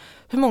liksom,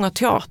 hur många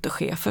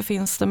teaterchefer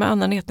finns det med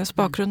annan etnisk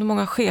bakgrund? Hur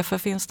många chefer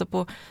finns det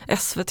på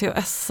SVT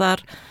och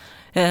SR?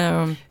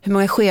 Hur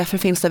många chefer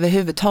finns det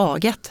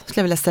överhuvudtaget, skulle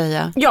jag vilja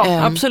säga.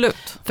 Ja,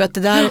 absolut. För att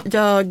det där,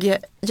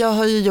 jag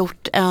har ju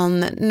gjort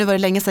nu var det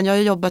länge sedan, jag har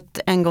jobbat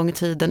en gång i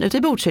tiden ute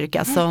i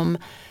Botkyrka som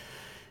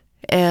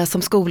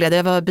skolledare.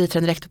 Jag var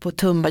biträdande rektor på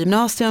Tumba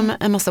gymnasium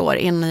en massa år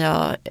innan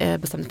jag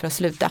bestämde för att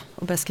sluta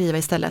och börja skriva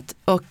istället.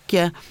 Och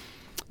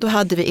då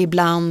hade vi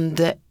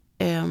ibland,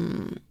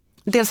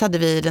 dels hade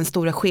vi den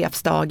stora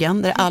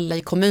chefsdagen där alla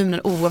i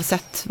kommunen,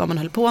 oavsett vad man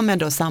höll på med,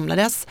 då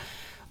samlades.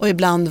 Och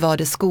ibland var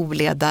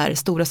det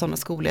stora sådana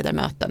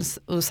skolledarmöten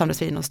och då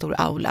samlades vi i någon stor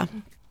aula.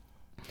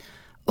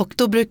 Och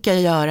då brukar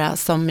jag göra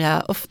som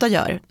jag ofta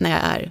gör när jag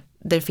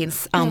där det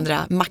finns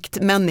andra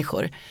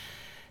maktmänniskor.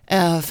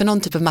 För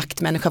någon typ av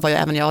maktmänniska var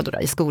jag även jag då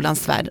i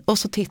skolans värld. Och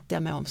så tittade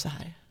jag mig om så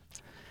här.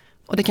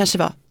 Och det kanske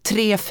var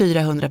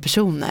 300-400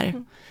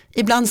 personer.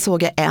 Ibland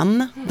såg jag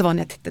det var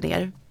när jag tittade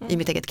ner i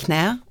mitt eget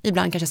knä.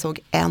 Ibland kanske jag såg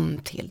en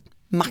till,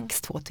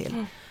 max 2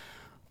 till.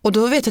 Och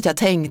då vet jag att jag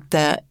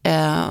tänkte,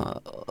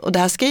 och det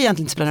här ska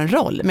egentligen inte spela någon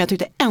roll, men jag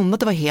tyckte ändå att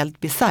det var helt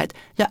bisarrt.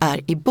 Jag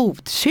är i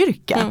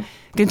Botkyrka.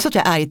 Det är inte så att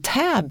jag är i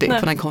Täby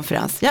på en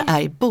konferens. Jag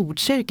är i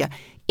Botkyrka,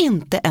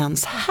 inte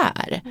ens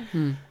här.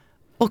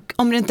 Och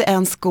om det inte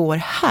ens går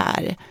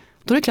här,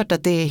 då är det klart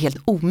att det är helt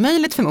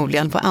omöjligt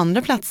förmodligen på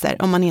andra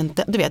platser. Om man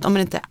inte, om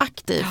man inte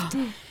aktivt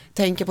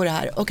tänker på det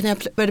här. Och när jag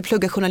började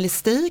plugga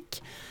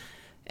journalistik,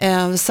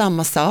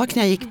 samma sak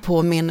när jag gick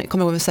på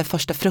kommer ihåg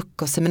första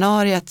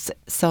frukostseminariet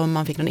som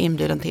man fick någon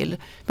inbjudan till. Det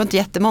var inte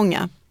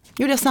jättemånga.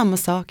 Gjorde jag samma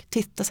sak,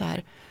 titta så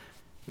här.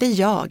 Det är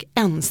jag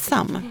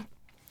ensam.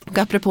 Och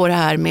apropå det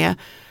här med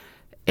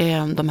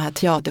de här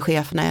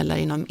teatercheferna eller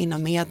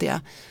inom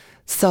media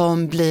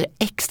som blir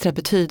extra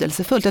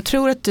betydelsefullt. Jag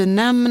tror att du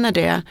nämner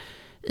det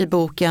i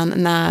boken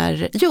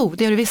det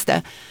gör du visst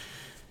det.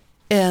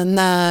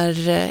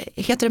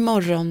 Heter det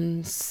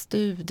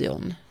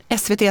Morgonstudion?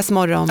 SVT:s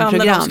morgonprogram.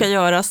 Ja, när de ska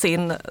göra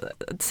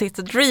sitt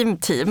dream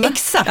team.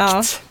 Exakt.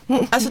 Ja.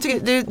 Alltså,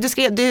 du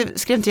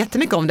skrev inte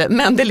jättemycket om det,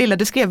 men det lilla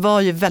du skrev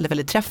var ju väldigt,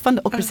 väldigt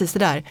träffande. Och precis det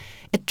där,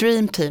 ett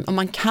dream team. Och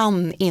man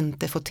kan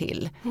inte få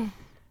till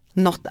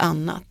något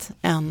annat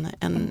än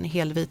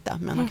helvita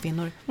män och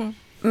kvinnor.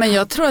 Men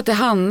jag tror att det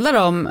handlar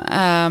om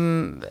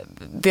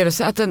det du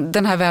säger, att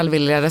den här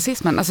välvilliga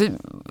rasismen, alltså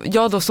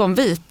jag då som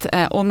vit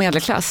och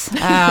medelklass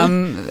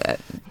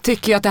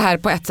tycker jag att det här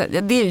på ett sätt,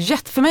 det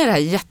är för mig det här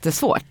är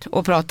jättesvårt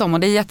att prata om och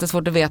det är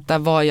jättesvårt att veta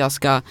vad jag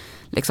ska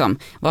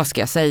vad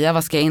ska jag säga,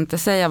 vad ska jag inte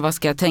säga, vad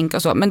ska jag tänka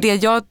och så. Men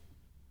det jag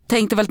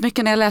tänkte väldigt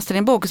mycket när jag läste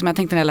din bok och som jag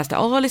tänkte när jag läste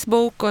Alis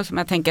bok och som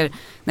jag tänker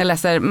när jag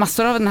läser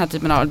massor av den här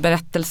typen av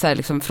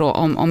berättelser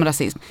om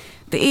rasism,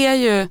 det är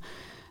ju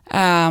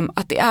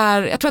att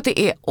jag tror att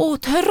det är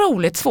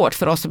otroligt svårt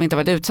för oss som inte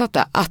varit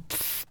utsatta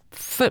att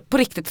på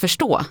riktigt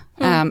förstå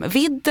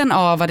vidden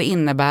av vad det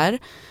innebär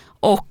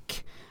och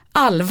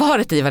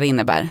allvaret i vad det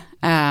innebär.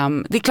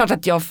 Det är klart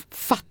att jag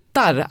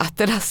fattar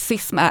att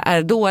rasism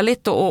är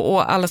dåligt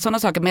och alla sådana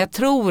saker, men jag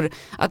tror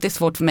att det är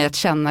svårt för mig att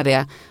känna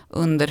det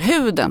under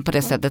huden på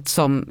det sättet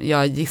som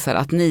jag gissar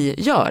att ni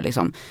gör.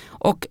 Liksom.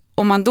 Och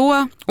om man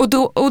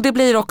och det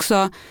blir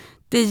också,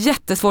 det är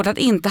jättesvårt att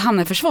inte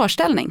hamna i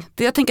försvarsställning.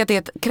 Jag tänker att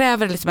det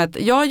kräver liksom att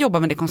jag jobbar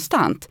med det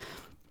konstant.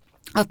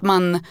 Att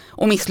man,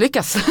 och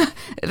misslyckas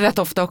rätt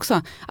ofta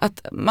också,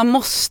 att man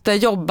måste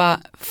jobba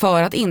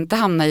för att inte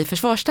hamna i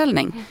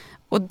försvarsställning.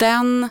 Och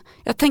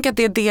jag tänker att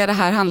det är det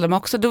här handlar om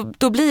också.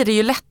 Då blir det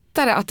ju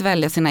lättare att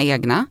välja sina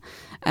egna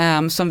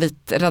som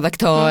vit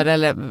redaktör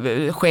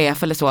eller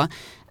chef eller så.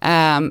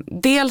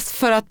 Dels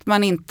för att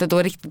man inte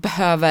då riktigt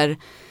behöver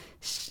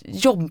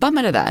jobba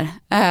med det där.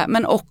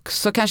 Men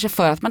också kanske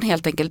för att man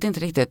helt enkelt inte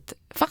riktigt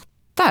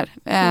fattar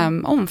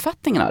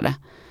omfattningen av det.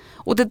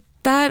 Och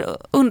där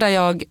undrar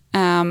jag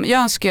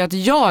önskar ju att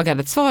jag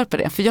hade ett svar på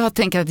det, för jag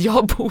tänker att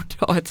jag borde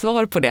ha ett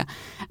svar på det.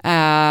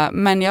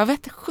 Men jag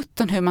vet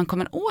 17 hur man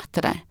kommer åt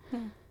det där.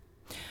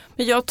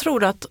 Men jag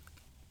tror att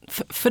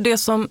för det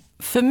som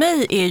för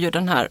mig är ju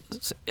den här,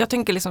 jag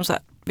tänker liksom så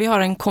här, vi har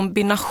en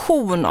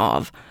kombination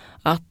av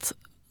att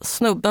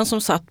snubben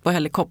som satt på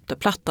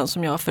helikopterplattan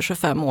som jag för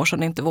 25 år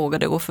sedan inte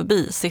vågade gå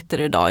förbi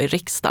sitter idag i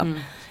riksdagen.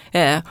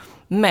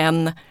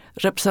 Men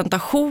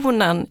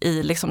representationen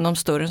i liksom de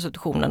större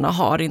institutionerna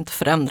har inte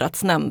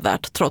förändrats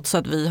nämnvärt trots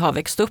att vi har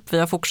växt upp. Vi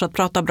har fortsatt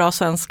prata bra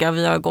svenska,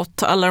 vi har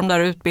gått alla de där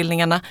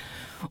utbildningarna.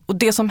 Och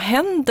det som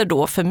händer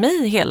då för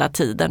mig hela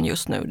tiden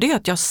just nu, det är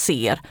att jag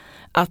ser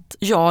att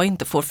jag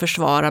inte får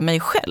försvara mig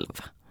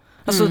själv.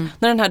 Alltså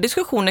när den här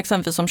diskussionen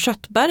exempelvis om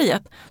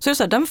Köttberget, så är det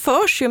så här, den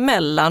förs ju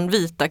mellan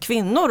vita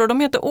kvinnor och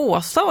de heter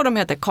Åsa och de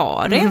heter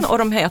Karin och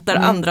de heter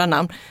andra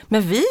namn.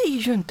 Men vi är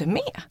ju inte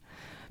med.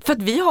 För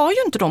att vi har ju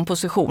inte de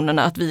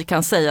positionerna att vi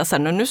kan säga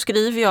sen, nu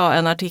skriver jag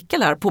en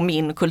artikel här på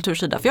min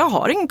kultursida, för jag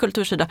har ingen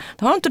kultursida,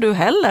 det har inte du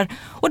heller.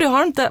 Och det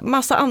har inte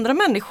massa andra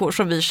människor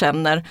som vi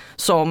känner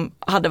som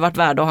hade varit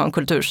värda att ha en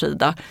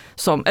kultursida,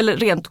 eller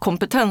rent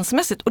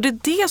kompetensmässigt. Och det är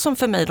det som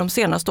för mig de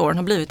senaste åren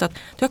har blivit att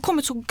det har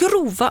kommit så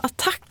grova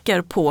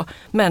attacker på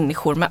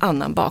människor med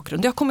annan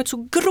bakgrund. Det har kommit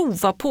så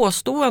grova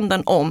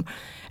påståenden om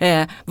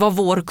vad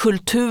vår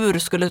kultur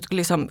skulle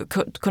liksom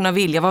kunna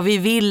vilja, vad vi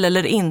vill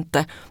eller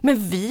inte.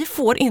 Men vi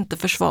får inte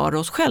försvara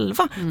oss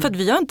själva för att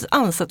vi har inte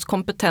ansetts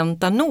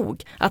kompetenta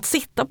nog att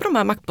sitta på de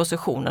här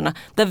maktpositionerna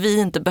där vi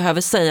inte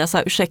behöver säga så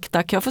här,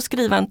 ursäkta, kan jag få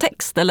skriva en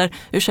text? Eller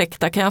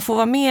ursäkta, kan jag få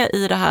vara med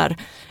i det här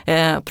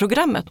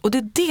programmet? Och det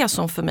är det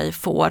som för mig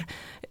får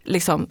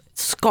liksom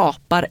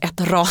skapar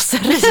ett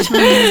raseri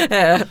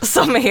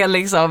som är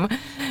liksom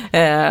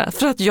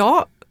för att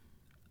jag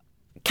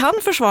kan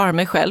försvara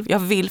mig själv, jag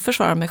vill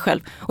försvara mig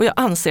själv och jag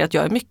anser att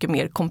jag är mycket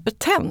mer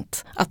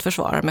kompetent att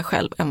försvara mig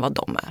själv än vad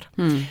de är.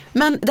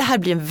 Men det här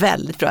blir en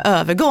väldigt bra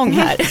övergång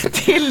här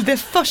till det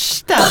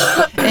första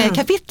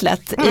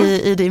kapitlet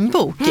i din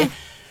bok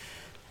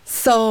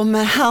som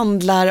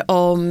handlar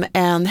om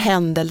en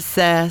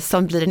händelse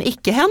som blir en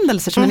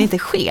icke-händelse som inte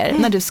sker.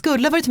 När du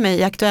skulle ha varit med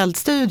i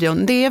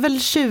Aktuellt-studion, det är väl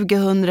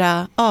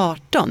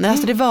 2018,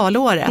 alltså det är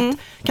valåret.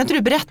 Kan inte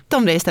du berätta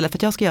om det istället för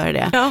att jag ska göra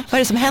det? Ja. Vad är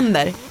det som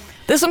händer?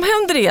 Det som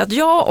händer är att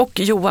jag och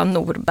Johan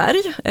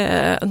Norberg,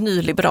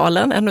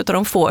 nyliberalen, en av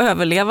de få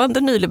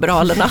överlevande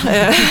nyliberalerna,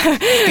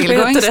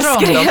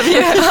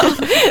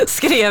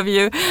 skrev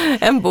ju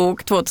en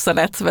bok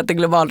 2001 som heter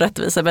Global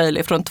rättvisa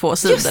möjlig från 2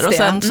 sidor. Och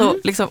sen så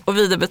liksom, och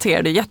vi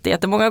debatterade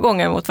jättemånga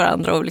gånger mot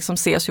varandra och liksom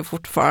ses ju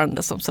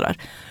fortfarande som sådär.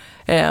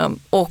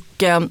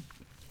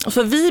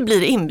 Så vi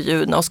blir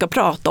inbjudna och ska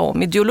prata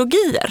om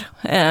ideologier.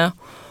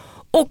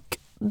 Och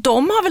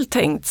de har väl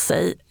tänkt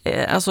sig,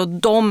 alltså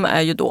de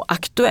är ju då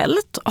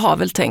Aktuellt, har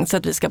väl tänkt sig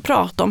att vi ska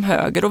prata om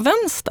höger och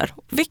vänster,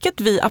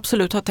 vilket vi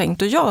absolut har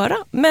tänkt att göra.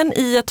 Men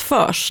i ett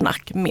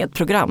försnack med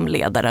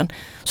programledaren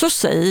så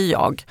säger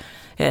jag,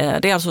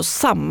 det är alltså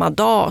samma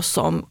dag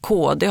som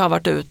KD har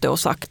varit ute och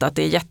sagt att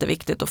det är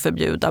jätteviktigt att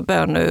förbjuda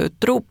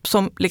böneutrop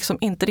som liksom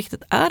inte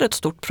riktigt är ett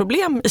stort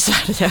problem i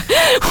Sverige,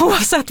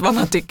 oavsett vad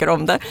man tycker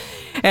om det.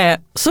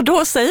 Så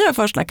då säger jag i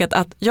försnacket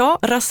att ja,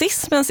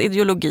 rasismens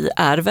ideologi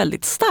är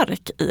väldigt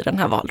stark i den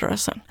här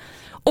valrörelsen.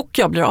 Och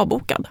jag blir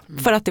avbokad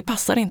för att det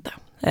passar inte.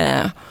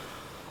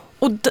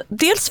 Och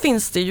dels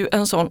finns det ju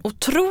en sån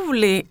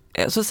otrolig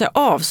så att säga,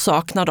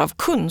 avsaknad av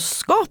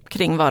kunskap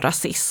kring vad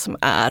rasism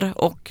är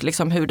och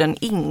liksom hur den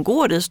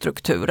ingår i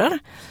strukturer.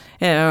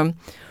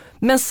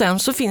 Men sen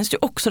så finns det ju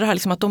också det här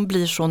liksom att de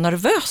blir så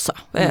nervösa.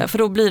 För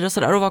då blir det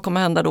sådär, och vad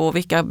kommer hända då?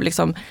 Vilka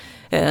liksom,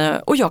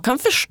 och jag kan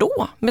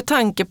förstå med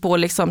tanke på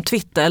liksom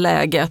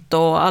Twitterläget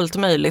och allt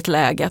möjligt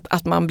läget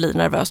att man blir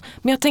nervös.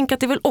 Men jag tänker att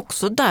det är väl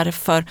också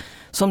därför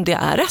som det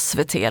är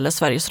SVT eller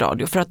Sveriges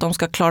Radio, för att de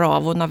ska klara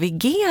av att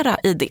navigera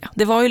i det.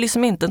 Det var ju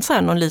liksom inte en sån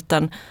här någon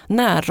liten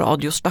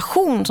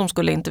närradiostation som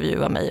skulle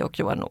intervjua mig och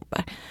Johan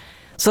Norberg.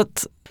 Så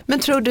att, men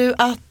tror du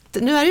att,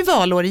 nu är det ju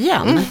valår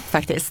igen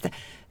faktiskt.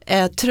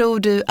 Tror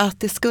du att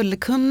det skulle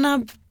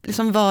kunna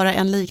liksom vara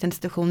en liknande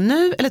situation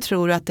nu, eller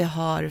tror du att det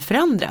har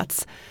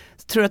förändrats?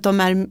 Tror du att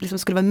de liksom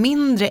skulle vara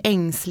mindre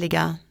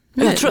ängsliga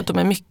nu? Jag tror att de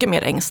är mycket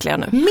mer ängsliga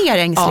nu. Mer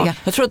ängsliga? Ja,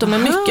 jag tror att de är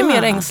mycket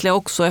mer ängsliga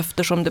också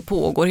eftersom det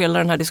pågår hela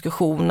den här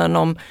diskussionen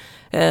om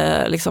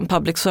liksom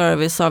public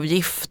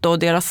service-avgift och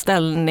deras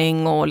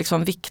ställning och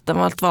liksom vikten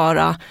av att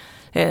vara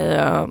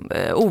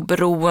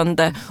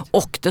oberoende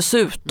och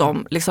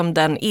dessutom liksom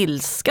den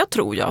ilska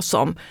tror jag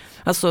som,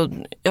 alltså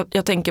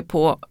jag tänker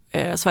på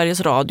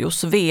Sveriges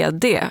Radios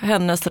vd,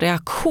 hennes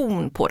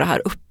reaktion på det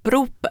här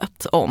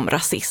uppropet om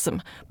rasism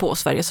på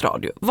Sveriges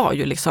Radio var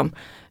ju liksom,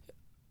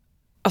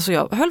 alltså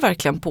jag höll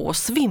verkligen på att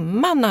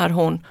svimma när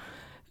hon,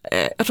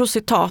 jag tror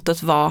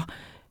citatet var,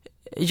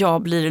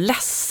 jag blir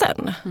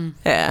ledsen.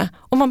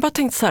 Och man bara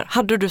tänkte så här,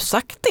 hade du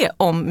sagt det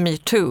om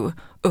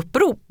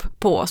MeToo-upprop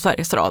på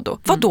Sveriges Radio?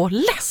 Vad då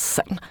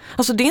ledsen?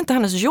 Alltså det är inte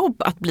hennes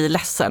jobb att bli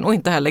ledsen och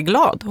inte heller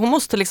glad. Hon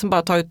måste liksom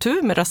bara ta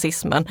itu med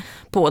rasismen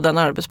på den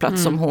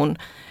arbetsplats som hon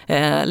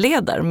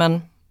leder.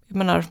 Men jag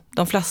menar,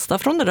 de flesta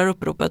från det där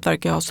uppropet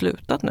verkar ha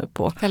slutat nu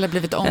på. Eller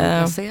blivit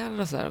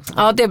omplacerade och sådär också.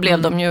 Ja, det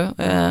blev de ju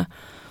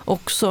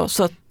också.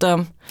 Så att,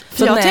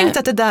 för jag tänkte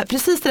att det där,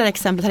 precis det där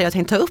exemplet hade jag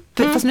tänkt ta upp,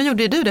 fast nu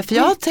gjorde ju du det, för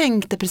jag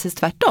tänkte precis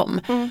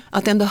tvärtom.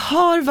 Att det ändå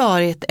har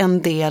varit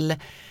en del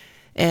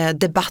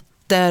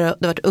debatter,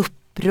 det har varit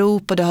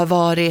upprop och det har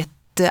varit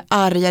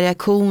arga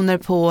reaktioner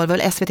på, det var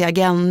väl SVT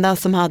Agenda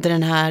som hade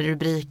den här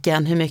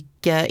rubriken, hur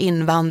mycket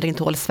invandring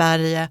tål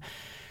Sverige.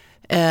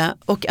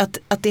 Och att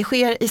det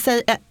sker i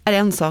sig är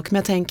en sak, men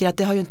jag tänker att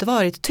det har ju inte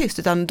varit tyst,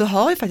 utan då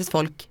har ju faktiskt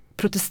folk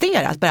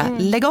protesterat, bara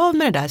lägg av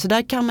med det där, så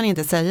där kan man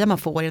inte säga, man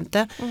får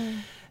inte.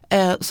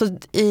 Så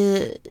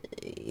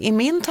i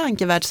min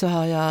tankevärld så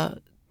har jag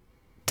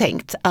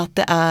tänkt att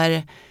det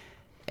är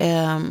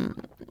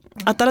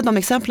att alla de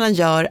exemplen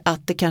gör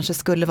att det kanske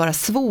skulle vara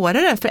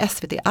svårare för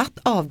SVT att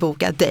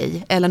avboka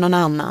dig eller någon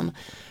annan,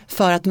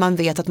 för att man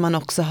vet att man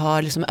också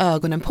har liksom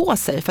ögonen på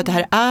sig, för att det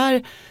här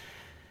är,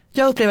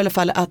 jag upplever i alla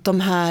fall att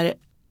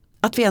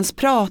att vi ens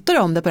pratar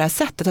om det på det här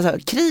sättet,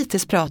 alltså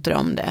kritiskt pratar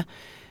om det,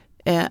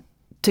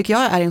 tycker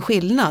jag är en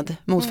skillnad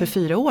mot för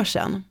 4 år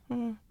sedan.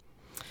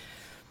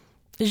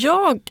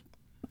 Jag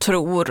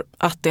tror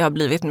att det har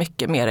blivit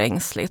mycket mer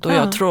ängsligt, och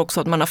jag tror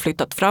också att man har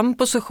flyttat fram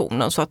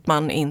positionen så att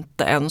man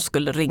inte ens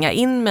skulle ringa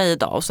in mig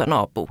idag och sen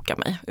avboka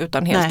mig,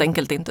 utan helt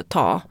enkelt inte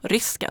ta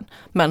risken.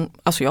 Men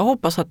alltså, jag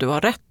hoppas att du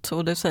har rätt,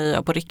 och det säger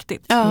jag på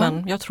riktigt,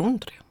 men jag tror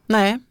inte det.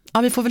 Nej.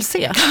 Ja, vi får väl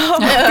se.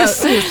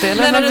 Precis, det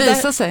lär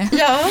visa sig.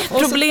 Ja,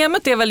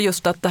 problemet är väl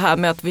just att det här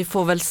med att vi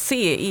får väl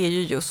se är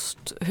ju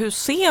just, hur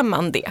ser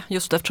man det?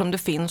 Just eftersom det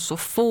finns så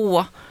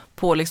få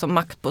på liksom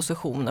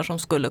maktpositioner som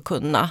skulle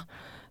kunna,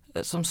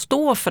 som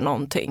står för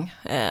någonting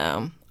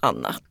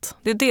annat.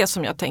 Det är det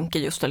som jag tänker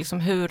just,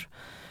 liksom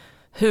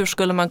hur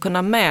skulle man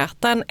kunna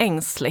mäta en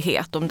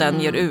ängslighet om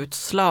den ger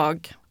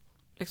utslag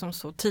liksom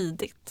så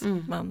tidigt?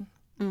 Men,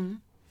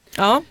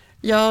 ja.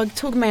 Jag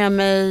tog med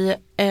mig,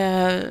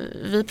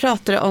 vi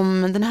pratade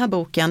om den här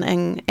boken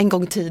en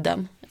gång i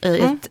tiden, i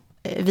ett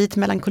Vit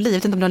melankoli, jag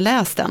vet inte om du har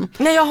läst den.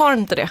 Nej, jag har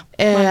inte det.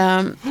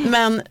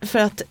 Men för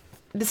att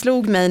det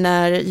slog mig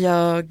när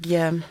jag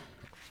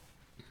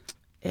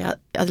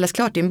hade läst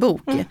klart din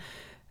bok,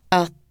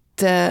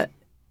 att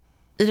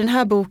i den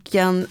här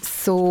boken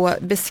så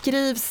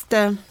beskrivs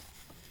det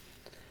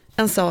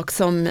en sak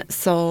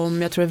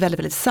som jag tror är väldigt,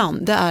 väldigt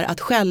sann. Det är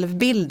att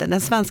självbilden,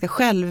 den svenska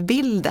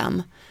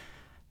självbilden,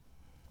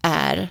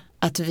 är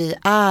att vi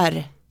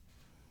är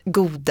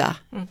goda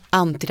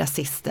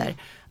antirasister,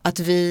 att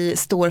vi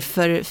står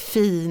för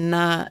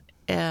fina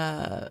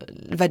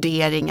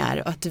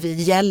värderingar och att vi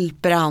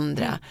hjälper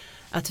andra,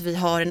 att vi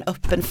har en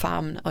öppen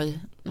famn, oj,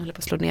 jag håller på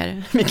att slå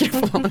ner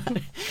mikrofonen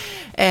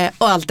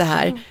och allt det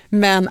här,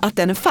 men att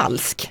den är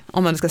falsk,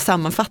 om man ska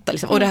sammanfatta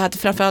liksom. Och det här,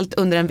 framförallt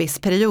under en viss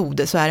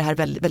period, så är det här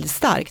väldigt, väldigt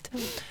starkt.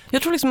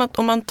 Jag tror liksom att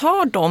om man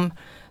tar dem,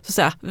 så att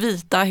säga,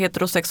 vita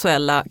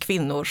heterosexuella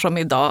kvinnor som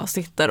idag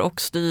sitter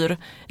och styr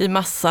i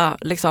massa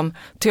liksom,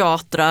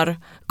 teatrar,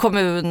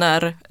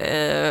 kommuner,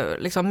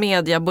 liksom,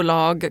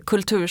 mediebolag,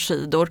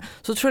 kultursidor,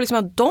 så tror jag liksom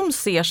att de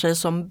ser sig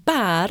som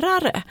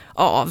bärare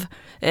av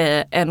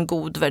en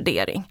god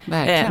värdering.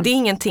 Det är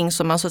ingenting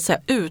som man så att säga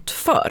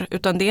utför,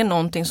 utan det är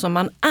någonting som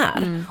man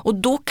är. Och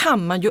då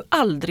kan man ju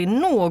aldrig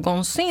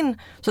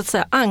någonsin så att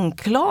säga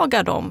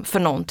anklaga dem för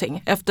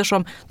någonting,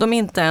 eftersom de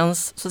inte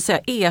ens så att säga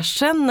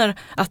erkänner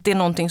att det är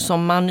någonting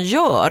som man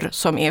gör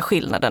som är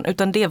skillnaden,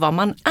 utan det är vad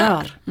man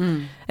är.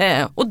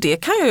 Och det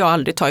kan jag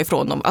aldrig ta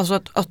ifrån dem.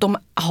 Alltså att de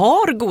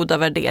har goda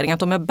värderingar, att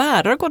de är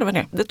bärare av goda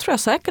värderingar, det tror jag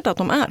säkert att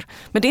de är.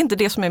 Men det är inte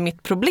det som är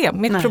mitt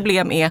problem. Mitt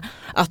problem är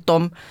att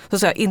de så att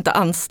säga, inte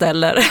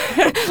anställer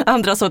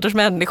andra sorters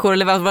människor.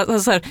 Eller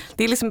så här,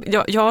 det är liksom,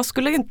 jag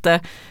skulle inte,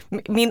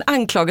 min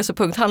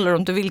anklagelsepunkt handlar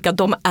om vilka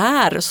de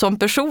är som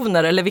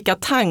personer eller vilka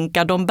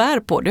tankar de bär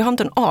på. Jag har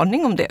inte en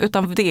aning om det,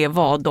 utan det är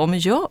vad de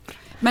gör.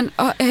 Men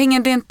hänger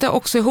det inte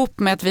också ihop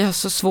med att vi har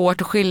så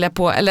svårt att skilja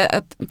på, eller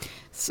att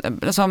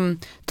som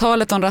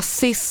talet om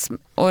rasism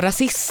och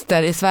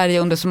rasister i Sverige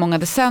under så många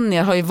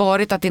decennier har ju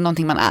varit att det är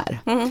någonting man är.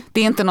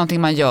 Det är inte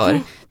någonting man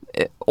gör.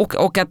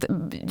 Och att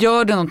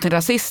gör det någonting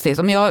rasistiskt,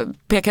 om jag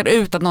pekar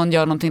ut att någon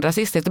gör någonting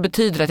rasistiskt, det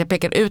betyder att jag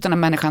pekar ut den här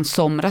människan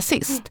som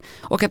rasist.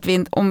 Och att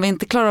om vi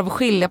inte klarar av att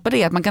skilja på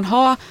det, att man kan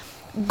ha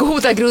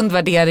goda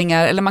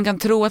grundvärderingar eller man kan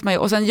tro att man,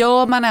 och sen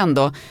gör man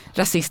ändå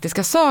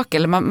rasistiska saker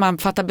eller man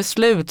fattar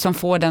beslut som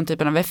får den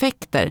typen av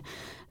effekter.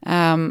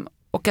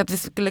 Och att vi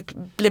skulle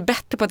bli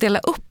bättre på att dela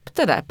upp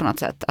det där på något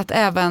sätt. Att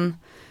även,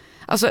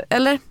 alltså,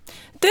 eller?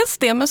 Dels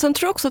det, men sen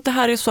tror jag också att det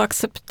här är så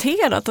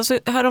accepterat. Alltså,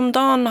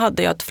 häromdagen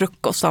hade jag ett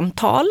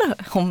frukostsamtal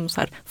om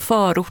så här,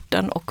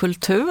 förorten och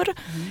kultur.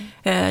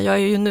 Jag är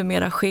ju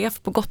numera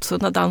chef på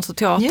Gottsunda dans och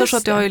teater, så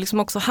att jag har ju liksom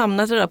också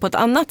hamnat i det där på ett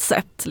annat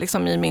sätt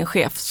liksom i min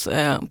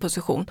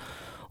chefsposition.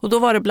 Och då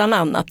var det bland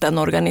annat en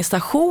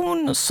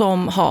organisation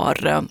som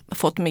har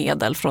fått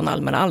medel från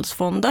Allmänna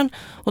arvsfonden,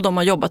 och de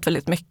har jobbat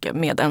väldigt mycket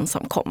med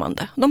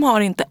ensamkommande. De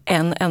har inte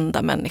en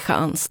enda människa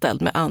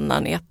anställd med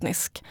annan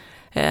etnisk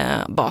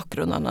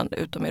bakgrund, annan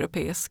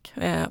utomeuropeisk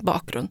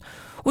bakgrund.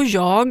 Och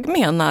jag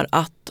menar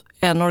att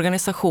en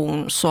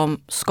organisation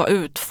som ska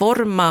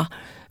utforma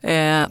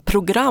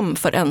program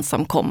för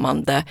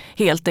ensamkommande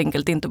helt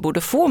enkelt inte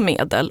borde få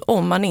medel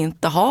om man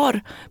inte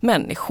har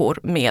människor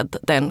med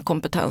den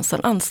kompetensen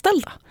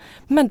anställda.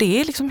 Men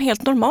det är liksom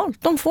helt normalt.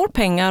 De får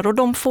pengar och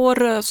de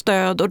får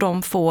stöd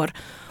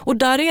och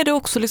där är det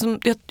också liksom,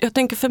 jag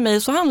tänker för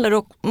mig så handlar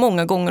det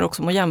många gånger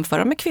också om att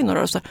jämföra med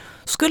kvinnorörelser.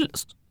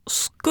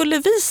 Skulle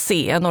vi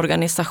se en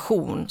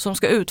organisation som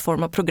ska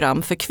utforma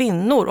program för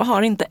kvinnor och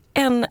har inte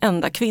en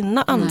enda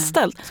kvinna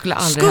anställd,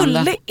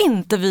 skulle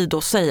inte vi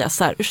då säga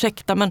så här,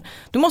 ursäkta men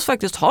du måste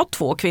faktiskt ha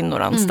 2 kvinnor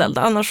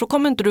anställda, annars så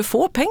kommer inte du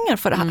få pengar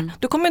för det här.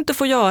 Du kommer inte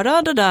få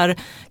göra det där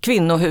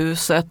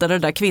kvinnohuset eller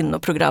det där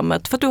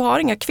kvinnoprogrammet för att du har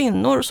inga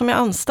kvinnor som är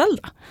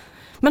anställda.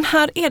 Men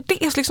här är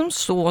det liksom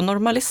så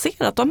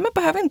normaliserat, de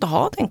behöver inte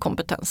ha den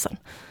kompetensen.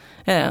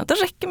 Det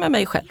räcker med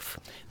mig själv.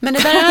 Men det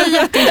där är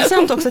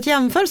jätteintressant också att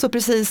jämföra så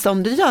precis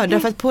som du gör.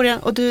 Därför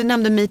att och du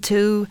nämnde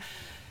MeToo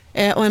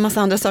och en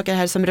massa andra saker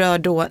här som rör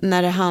då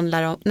när det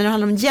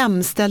handlar om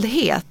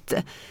jämställdhet.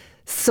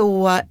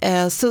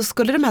 Så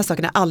skulle de här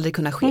sakerna aldrig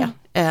kunna ske.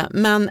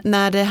 Men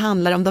när det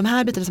handlar om de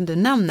här bitarna som du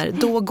nämner,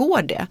 då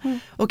går det.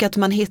 Och att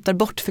man hittar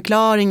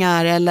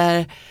bortförklaringar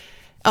eller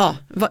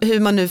hur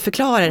man nu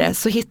förklarar det,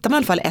 så hittar man i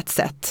alla fall ett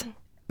sätt.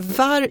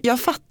 Jag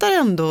fattar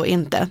ändå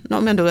inte,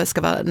 om jag då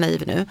ska vara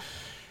naiv nu,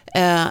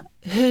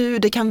 hur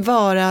det kan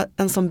vara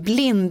en sån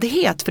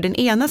blindhet för den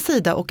ena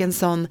sidan och en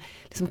sån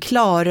liksom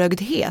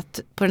klarögdhet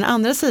på den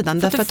andra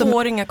sidan. För att det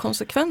får inga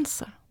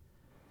konsekvenser.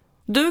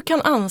 Du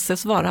kan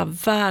anses vara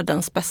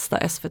världens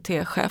bästa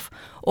SVT-chef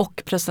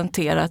och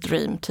presentera ett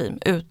Dream Team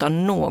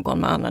utan någon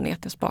med annan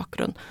etnisk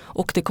bakgrund.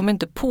 Och det kommer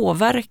inte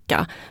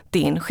påverka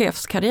din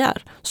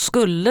chefskarriär.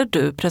 Skulle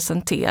du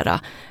presentera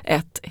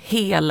ett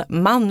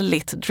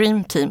helmanligt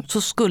Dream Team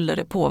så skulle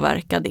det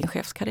påverka din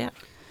chefskarriär.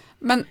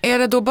 Men är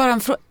det då bara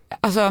en fråga,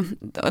 alltså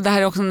det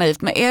här är också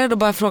naivt, men är det då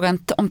bara frågan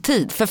om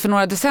tid? För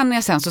några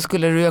decennier sedan så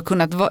skulle du ju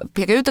kunnat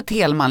peka ut ett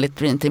helmanligt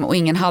Dream Team och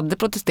ingen hade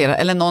protesterat,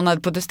 eller någon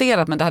hade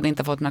protesterat men det hade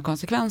inte fått några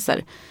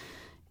konsekvenser.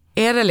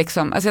 Är det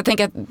liksom, alltså jag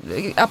tänker att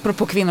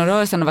apropå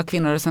kvinnorörelsen och vad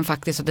kvinnorörelsen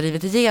faktiskt har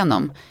drivit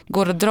igenom,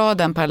 går det att dra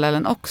den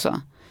parallellen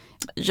också?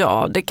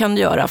 Ja, det kan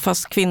göra,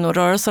 fast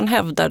kvinnorörelsen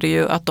hävdade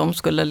ju att de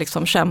skulle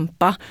liksom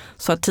kämpa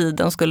så att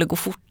tiden skulle gå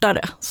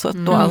fortare. Så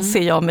att då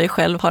anser jag mig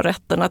själv ha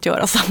rätten att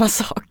göra samma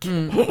sak.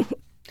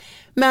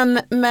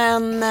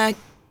 Men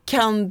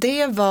kan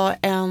det vara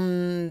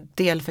en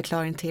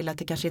delförklaring till att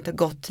det kanske inte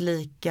gått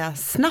lika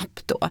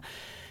snabbt då?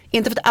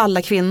 Inte för att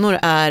alla kvinnor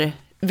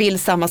vill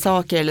samma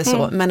saker eller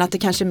så, men att det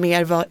kanske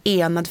mer var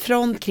enad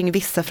front kring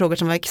vissa frågor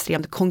som var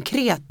extremt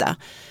konkreta.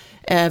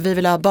 Vi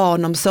vill ha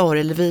barnomsorg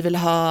eller vi vill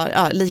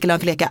ha lika lön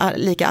för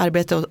lika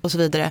arbete och så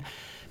vidare.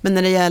 Men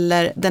när det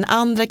gäller den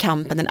andra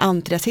kampen, den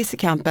antirasistiska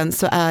kampen,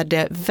 så är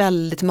det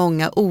väldigt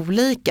många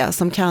olika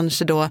som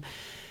kanske då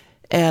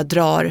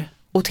drar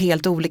åt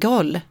helt olika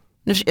håll.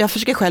 Jag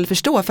försöker själv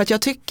förstå, för att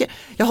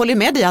jag håller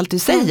med dig allt du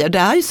säger, det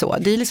är ju så.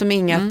 Det är liksom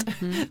inget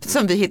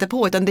som vi hittar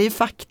på, utan det är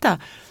fakta.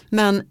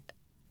 Men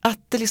att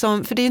det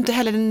liksom, för det är inte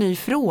heller en ny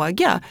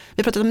fråga.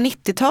 Vi har pratat om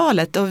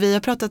 90-talet och vi har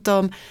pratat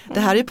om, det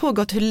här har ju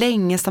pågått hur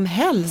länge som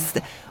helst.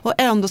 Och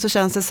ändå så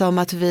känns det som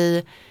att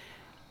vi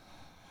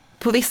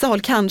på vissa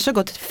håll kanske har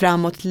gått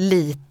framåt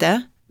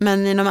lite,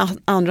 men i de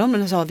andra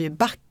områden så har vi ju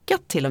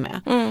backat till och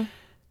med.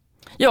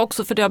 Ja,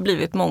 också för det har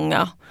blivit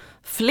många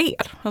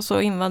fler.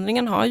 Alltså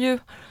invandringen har ju,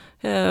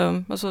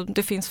 alltså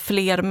det finns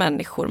fler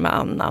människor med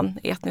annan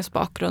etnisk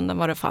bakgrund än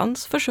vad det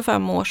fanns för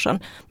 25 år sedan.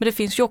 Men det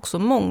finns ju också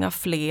många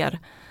fler,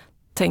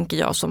 tänker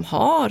jag, som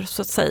har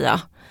så att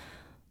säga,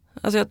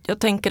 alltså jag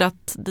tänker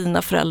att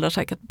dina föräldrar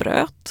säkert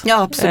bröt.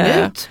 Ja,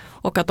 absolut.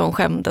 Och att de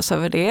skämdes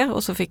över det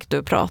och så fick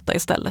du prata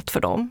istället för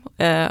dem.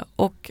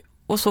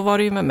 Och så var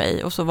det ju med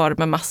mig och så var det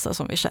med massa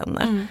som vi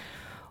känner.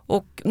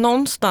 Och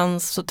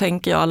någonstans så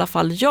tänker jag, i alla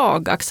fall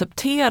jag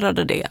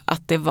accepterade det,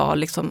 att det var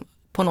liksom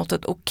på något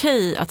sätt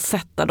okej att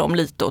sätta dem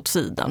lite åt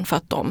sidan för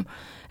att de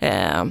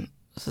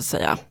så att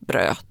säga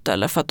bröt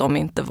eller för att de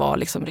inte var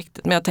liksom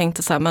riktigt. Men jag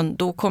tänkte så här, men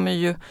då kommer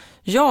ju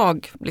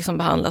jag liksom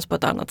behandlas på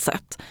ett annat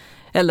sätt.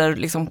 Eller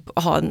liksom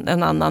ha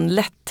en annan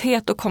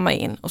lätthet att komma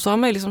in. Och så har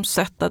man ju liksom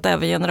sett att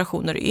även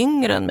generationer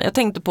yngre än mig. Jag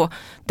tänkte på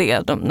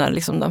det när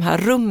liksom de här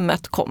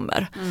rummet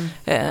kommer.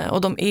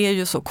 Och de är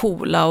ju så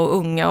coola och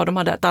unga och de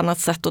hade ett annat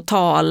sätt att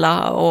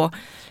tala. Och,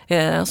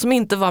 som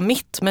inte var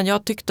mitt, men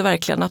jag tyckte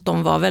verkligen att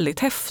de var väldigt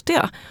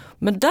häftiga.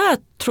 Men där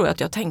tror jag att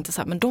jag tänkte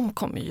så här, men de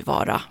kommer ju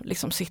vara,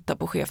 liksom sitta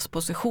på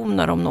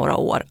chefspositioner om några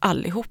år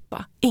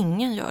allihopa.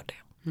 Ingen gör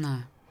det. Nej.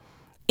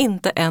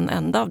 Inte en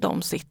enda av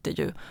dem sitter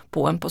ju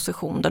på en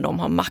position där de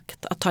har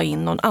makt att ta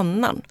in någon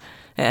annan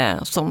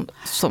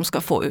som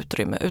ska få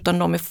utrymme. Utan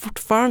de är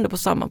fortfarande på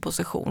samma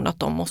position att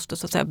de måste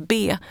så att säga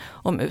be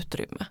om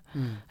utrymme.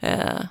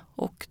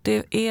 Och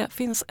det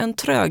finns en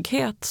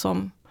tröghet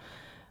som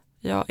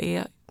jag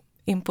är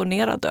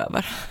imponerad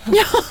över.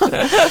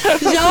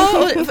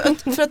 Ja,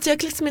 och för att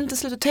jag liksom inte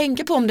slutar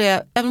tänka på om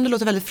det, även om det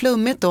låter väldigt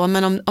flummigt då,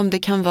 men om det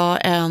kan vara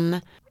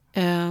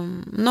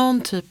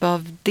någon typ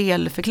av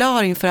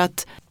delförklaring, för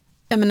att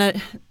jag menar,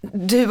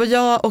 du och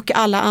jag och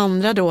alla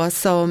andra då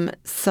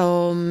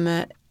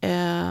som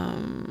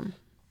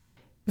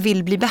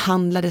vill bli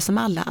behandlade som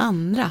alla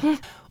andra.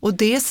 Och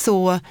det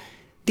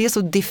är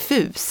så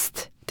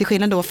diffust. Till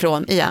skillnad då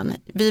från, igen,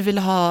 vi vill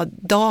ha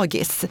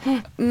dagis.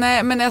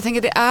 Nej, men jag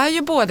tänker det är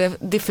ju både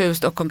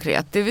diffust och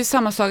konkret. Det är ju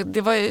samma sak, det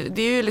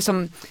är ju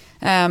liksom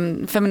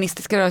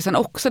feministiska rörelsen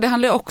också. Det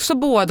handlar ju också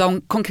både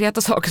om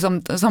konkreta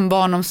saker som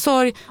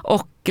barnomsorg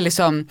och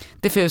liksom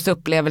diffusa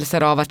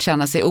upplevelser av att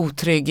känna sig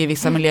otrygg i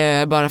vissa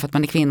miljöer bara för att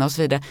man är kvinna och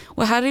så vidare.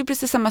 Och här är det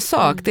precis samma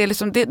sak. Det är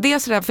liksom, det är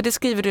sådär, för det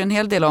skriver du en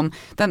hel del om.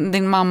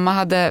 Din mamma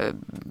hade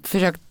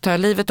försökt ta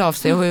livet av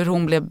sig och hur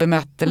hon blev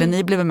bemött, eller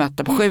ni blev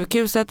bemötta på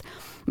sjukhuset.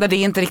 Där det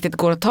inte riktigt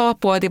går att ta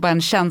på. Det är bara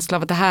en känsla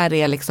av att det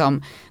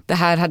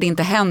här hade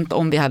inte hänt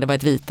om vi hade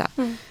varit vita.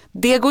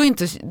 Det går ju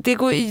inte, det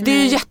är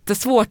ju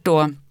jättesvårt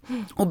då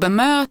att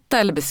bemöta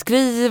eller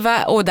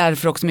beskriva och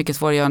därför också mycket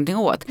svårt att göra någonting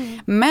åt.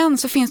 Men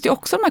så finns det ju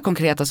också de här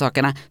konkreta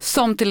sakerna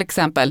som till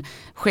exempel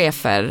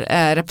chefer,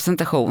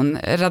 representation,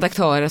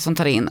 redaktörer som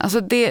tar in. Alltså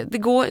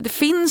det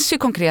finns ju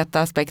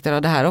konkreta aspekter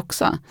av det här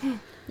också.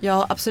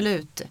 Ja,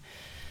 absolut.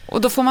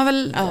 Och då får man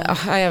väl,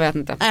 jag vet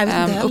inte.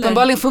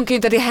 Uppenbarligen funkar ju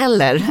inte det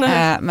heller.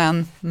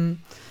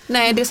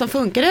 Nej, det som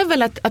funkar är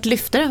väl att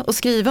lyfta det och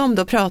skriva om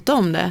det och prata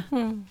om det.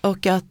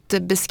 Och att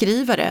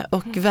beskriva det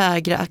och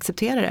vägra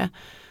acceptera det.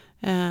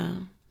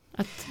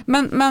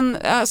 Men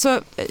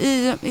alltså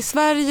i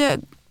Sverige,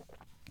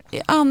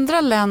 i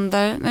andra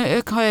länder,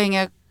 nu har jag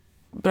inga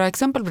bra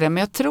exempel på det,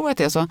 men jag tror att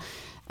det är så.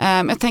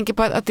 Jag tänker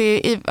på att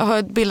det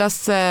har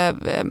bildats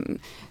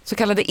så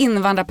kallade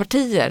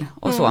invandrarpartier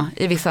och så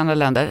i vissa andra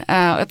länder.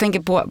 Jag tänker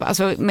på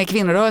alltså, med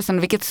kvinnorörelsen,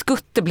 vilket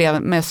skutt det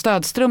blev med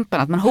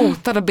stödstrumpen, att man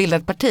hotade att bilda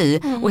ett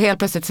parti och helt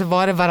plötsligt så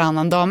var det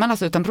varannan damen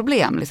alltså, utan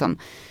problem. Liksom.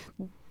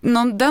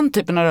 Den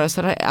typen av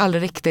rörelser har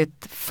aldrig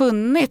riktigt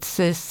funnits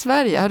i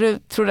Sverige.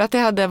 Tror du att det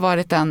hade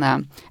varit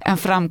en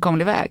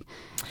framkomlig väg?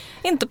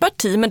 Inte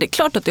parti, men det är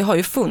klart att det har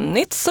ju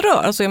funnits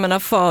rörelser. Jag menar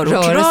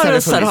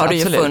förortsrörelser har det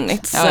ju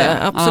funnits.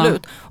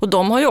 Absolut. Och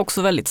de har ju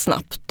också väldigt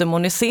snabbt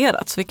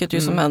demoniserats, vilket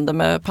ju som hände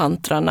med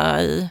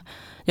pantrarna i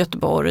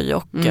Göteborg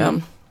och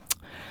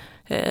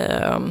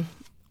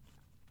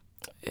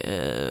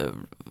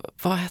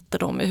vad hette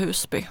de i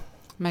Husby?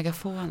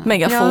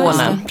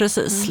 Megafonen,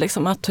 precis.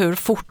 Liksom att hur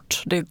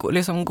fort det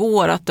liksom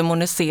går att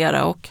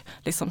demonisera och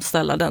liksom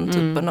ställa den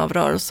typen av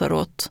rörelser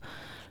åt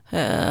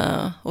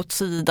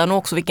sidan. Och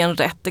också vilken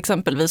rätt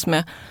exempelvis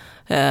med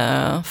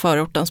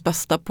förortens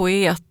bästa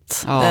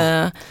poet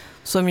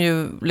som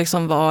ju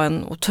liksom var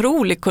en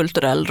otrolig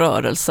kulturell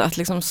rörelse. Att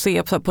liksom se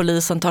att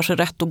polisen tar sig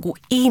rätt att gå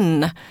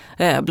in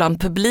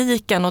bland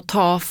publiken och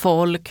ta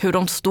folk, hur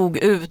de stod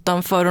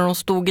utanför och de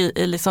stod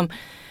i liksom,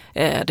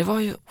 det var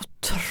ju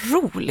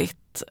otroligt.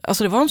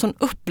 Alltså det var en sån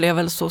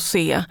upplevelse att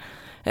se.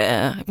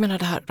 Jag menar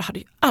det här hade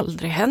ju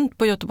aldrig hänt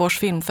på Göteborgs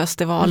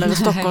filmfestival eller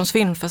Stockholms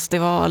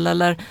filmfestival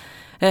eller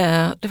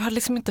det hade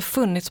liksom inte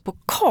funnits på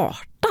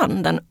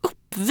kartan, den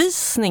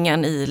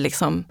uppvisningen i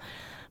liksom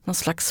någon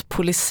slags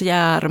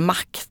polisiär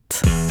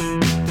makt.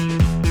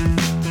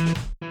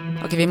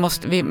 Okej,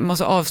 vi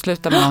måste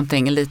avsluta med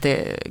någonting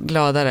lite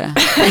gladare.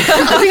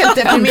 Helt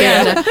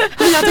deprimerande.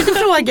 Men jag tänkte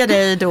fråga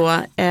dig då,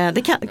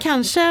 det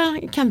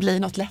kanske kan bli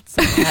något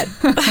lättsamt här.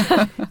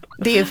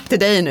 Det är upp till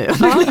dig nu.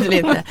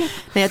 Nej,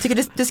 jag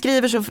tycker du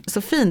skriver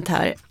så fint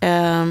här.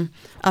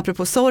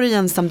 Apropå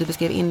sorgen som du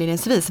beskrev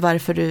inledningsvis,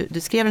 varför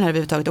du skrev den här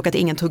överhuvudtaget och att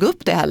ingen tog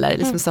upp det heller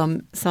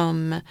liksom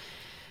som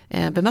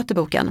bemötte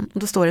boken. Och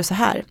då står det så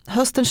här: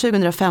 hösten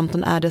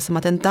 2015 är det som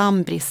att en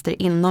damm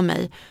brister inom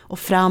mig och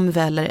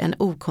framväller en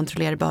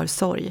okontrollerbar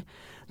sorg.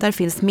 Där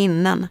finns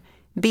minnen,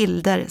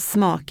 bilder,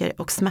 smaker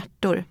och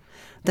smärtor.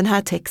 Den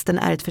här texten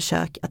är ett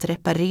försök att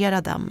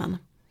reparera dammen.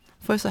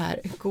 Får så här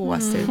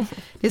gåshud.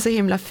 Det är så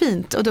himla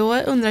fint. Och då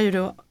undrar ju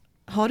då,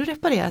 har du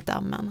reparerat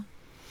dammen?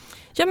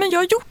 Ja, men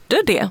jag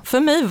gjorde det. För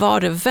mig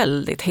var det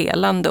väldigt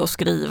helande att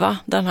skriva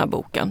den här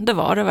boken. Det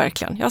var det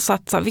verkligen. Jag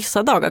satt så här,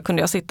 vissa dagar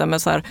kunde jag sitta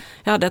med så här,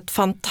 jag hade ett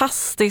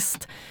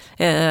fantastiskt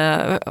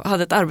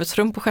hade ett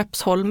arbetsrum på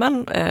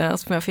Skeppsholmen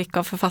som jag fick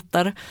av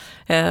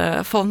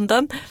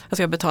författarfonden.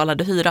 Alltså jag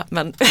betalade hyra,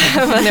 men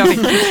jag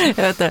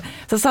vet inte.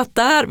 Så jag satt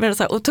där med en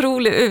så här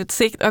otrolig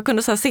utsikt. Jag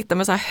kunde så här sitta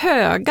med så här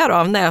högar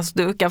av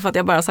näsdukar för att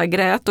jag bara så här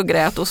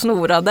grät och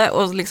snorade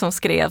och liksom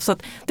skrev. Så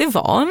att det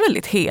var en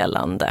väldigt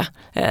helande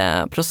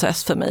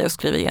process för mig att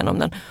skriva igenom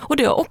den. Och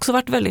det har också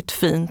varit väldigt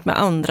fint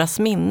med andras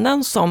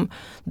minnen som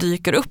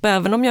dyker upp,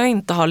 även om jag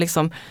inte har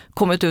liksom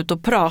kommit ut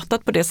och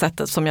pratat på det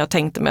sättet som jag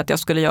tänkte mig att jag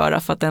skulle göra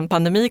för att en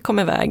pandemi kom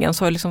i vägen,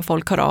 så har liksom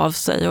folk hör av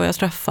sig och jag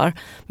träffar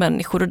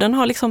människor och den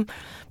har liksom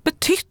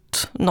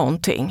betytt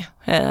någonting.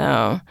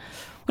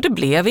 Och det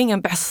blev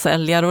ingen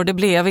bästsäljare och det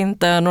blev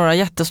inte några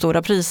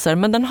jättestora priser,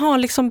 men den har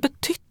liksom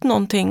betytt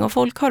någonting och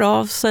folk hör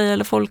av sig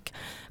eller folk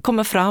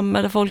kommer fram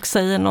eller folk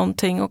säger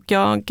någonting och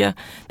jag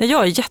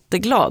är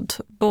jätteglad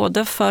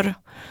både för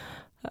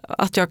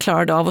att jag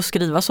klarade av att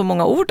skriva så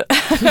många ord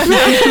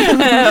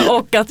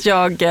och att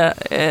jag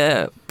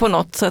på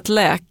något sätt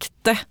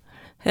läkte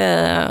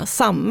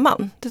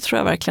samman. Det tror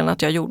jag verkligen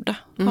att jag gjorde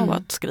av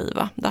att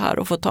skriva det här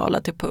och få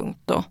tala till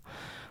punkt och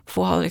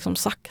få ha liksom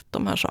sagt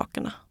de här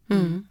sakerna.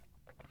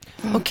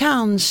 Och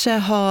kanske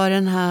har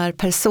den här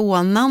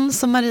personan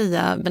som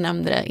Maria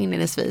benämnde det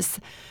inledningsvis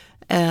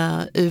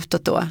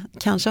utåt då,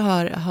 kanske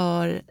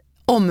har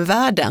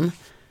omvärlden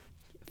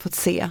fått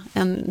se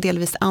en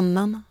delvis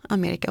annan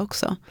Amerika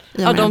också.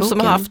 Ja, de som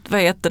har haft,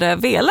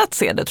 velat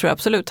se det tror jag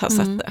absolut har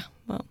sett det.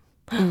 Ja.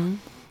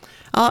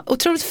 Ja,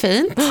 otroligt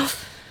fint.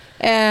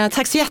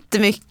 Tack så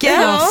jättemycket.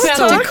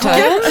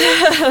 Tack.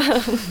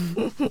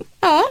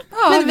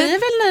 Men vi är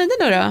väl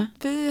nöjda då?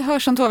 Vi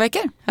hörs om 2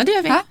 veckor. Ja, det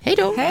gör vi. Ja. Hej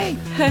då. Hej.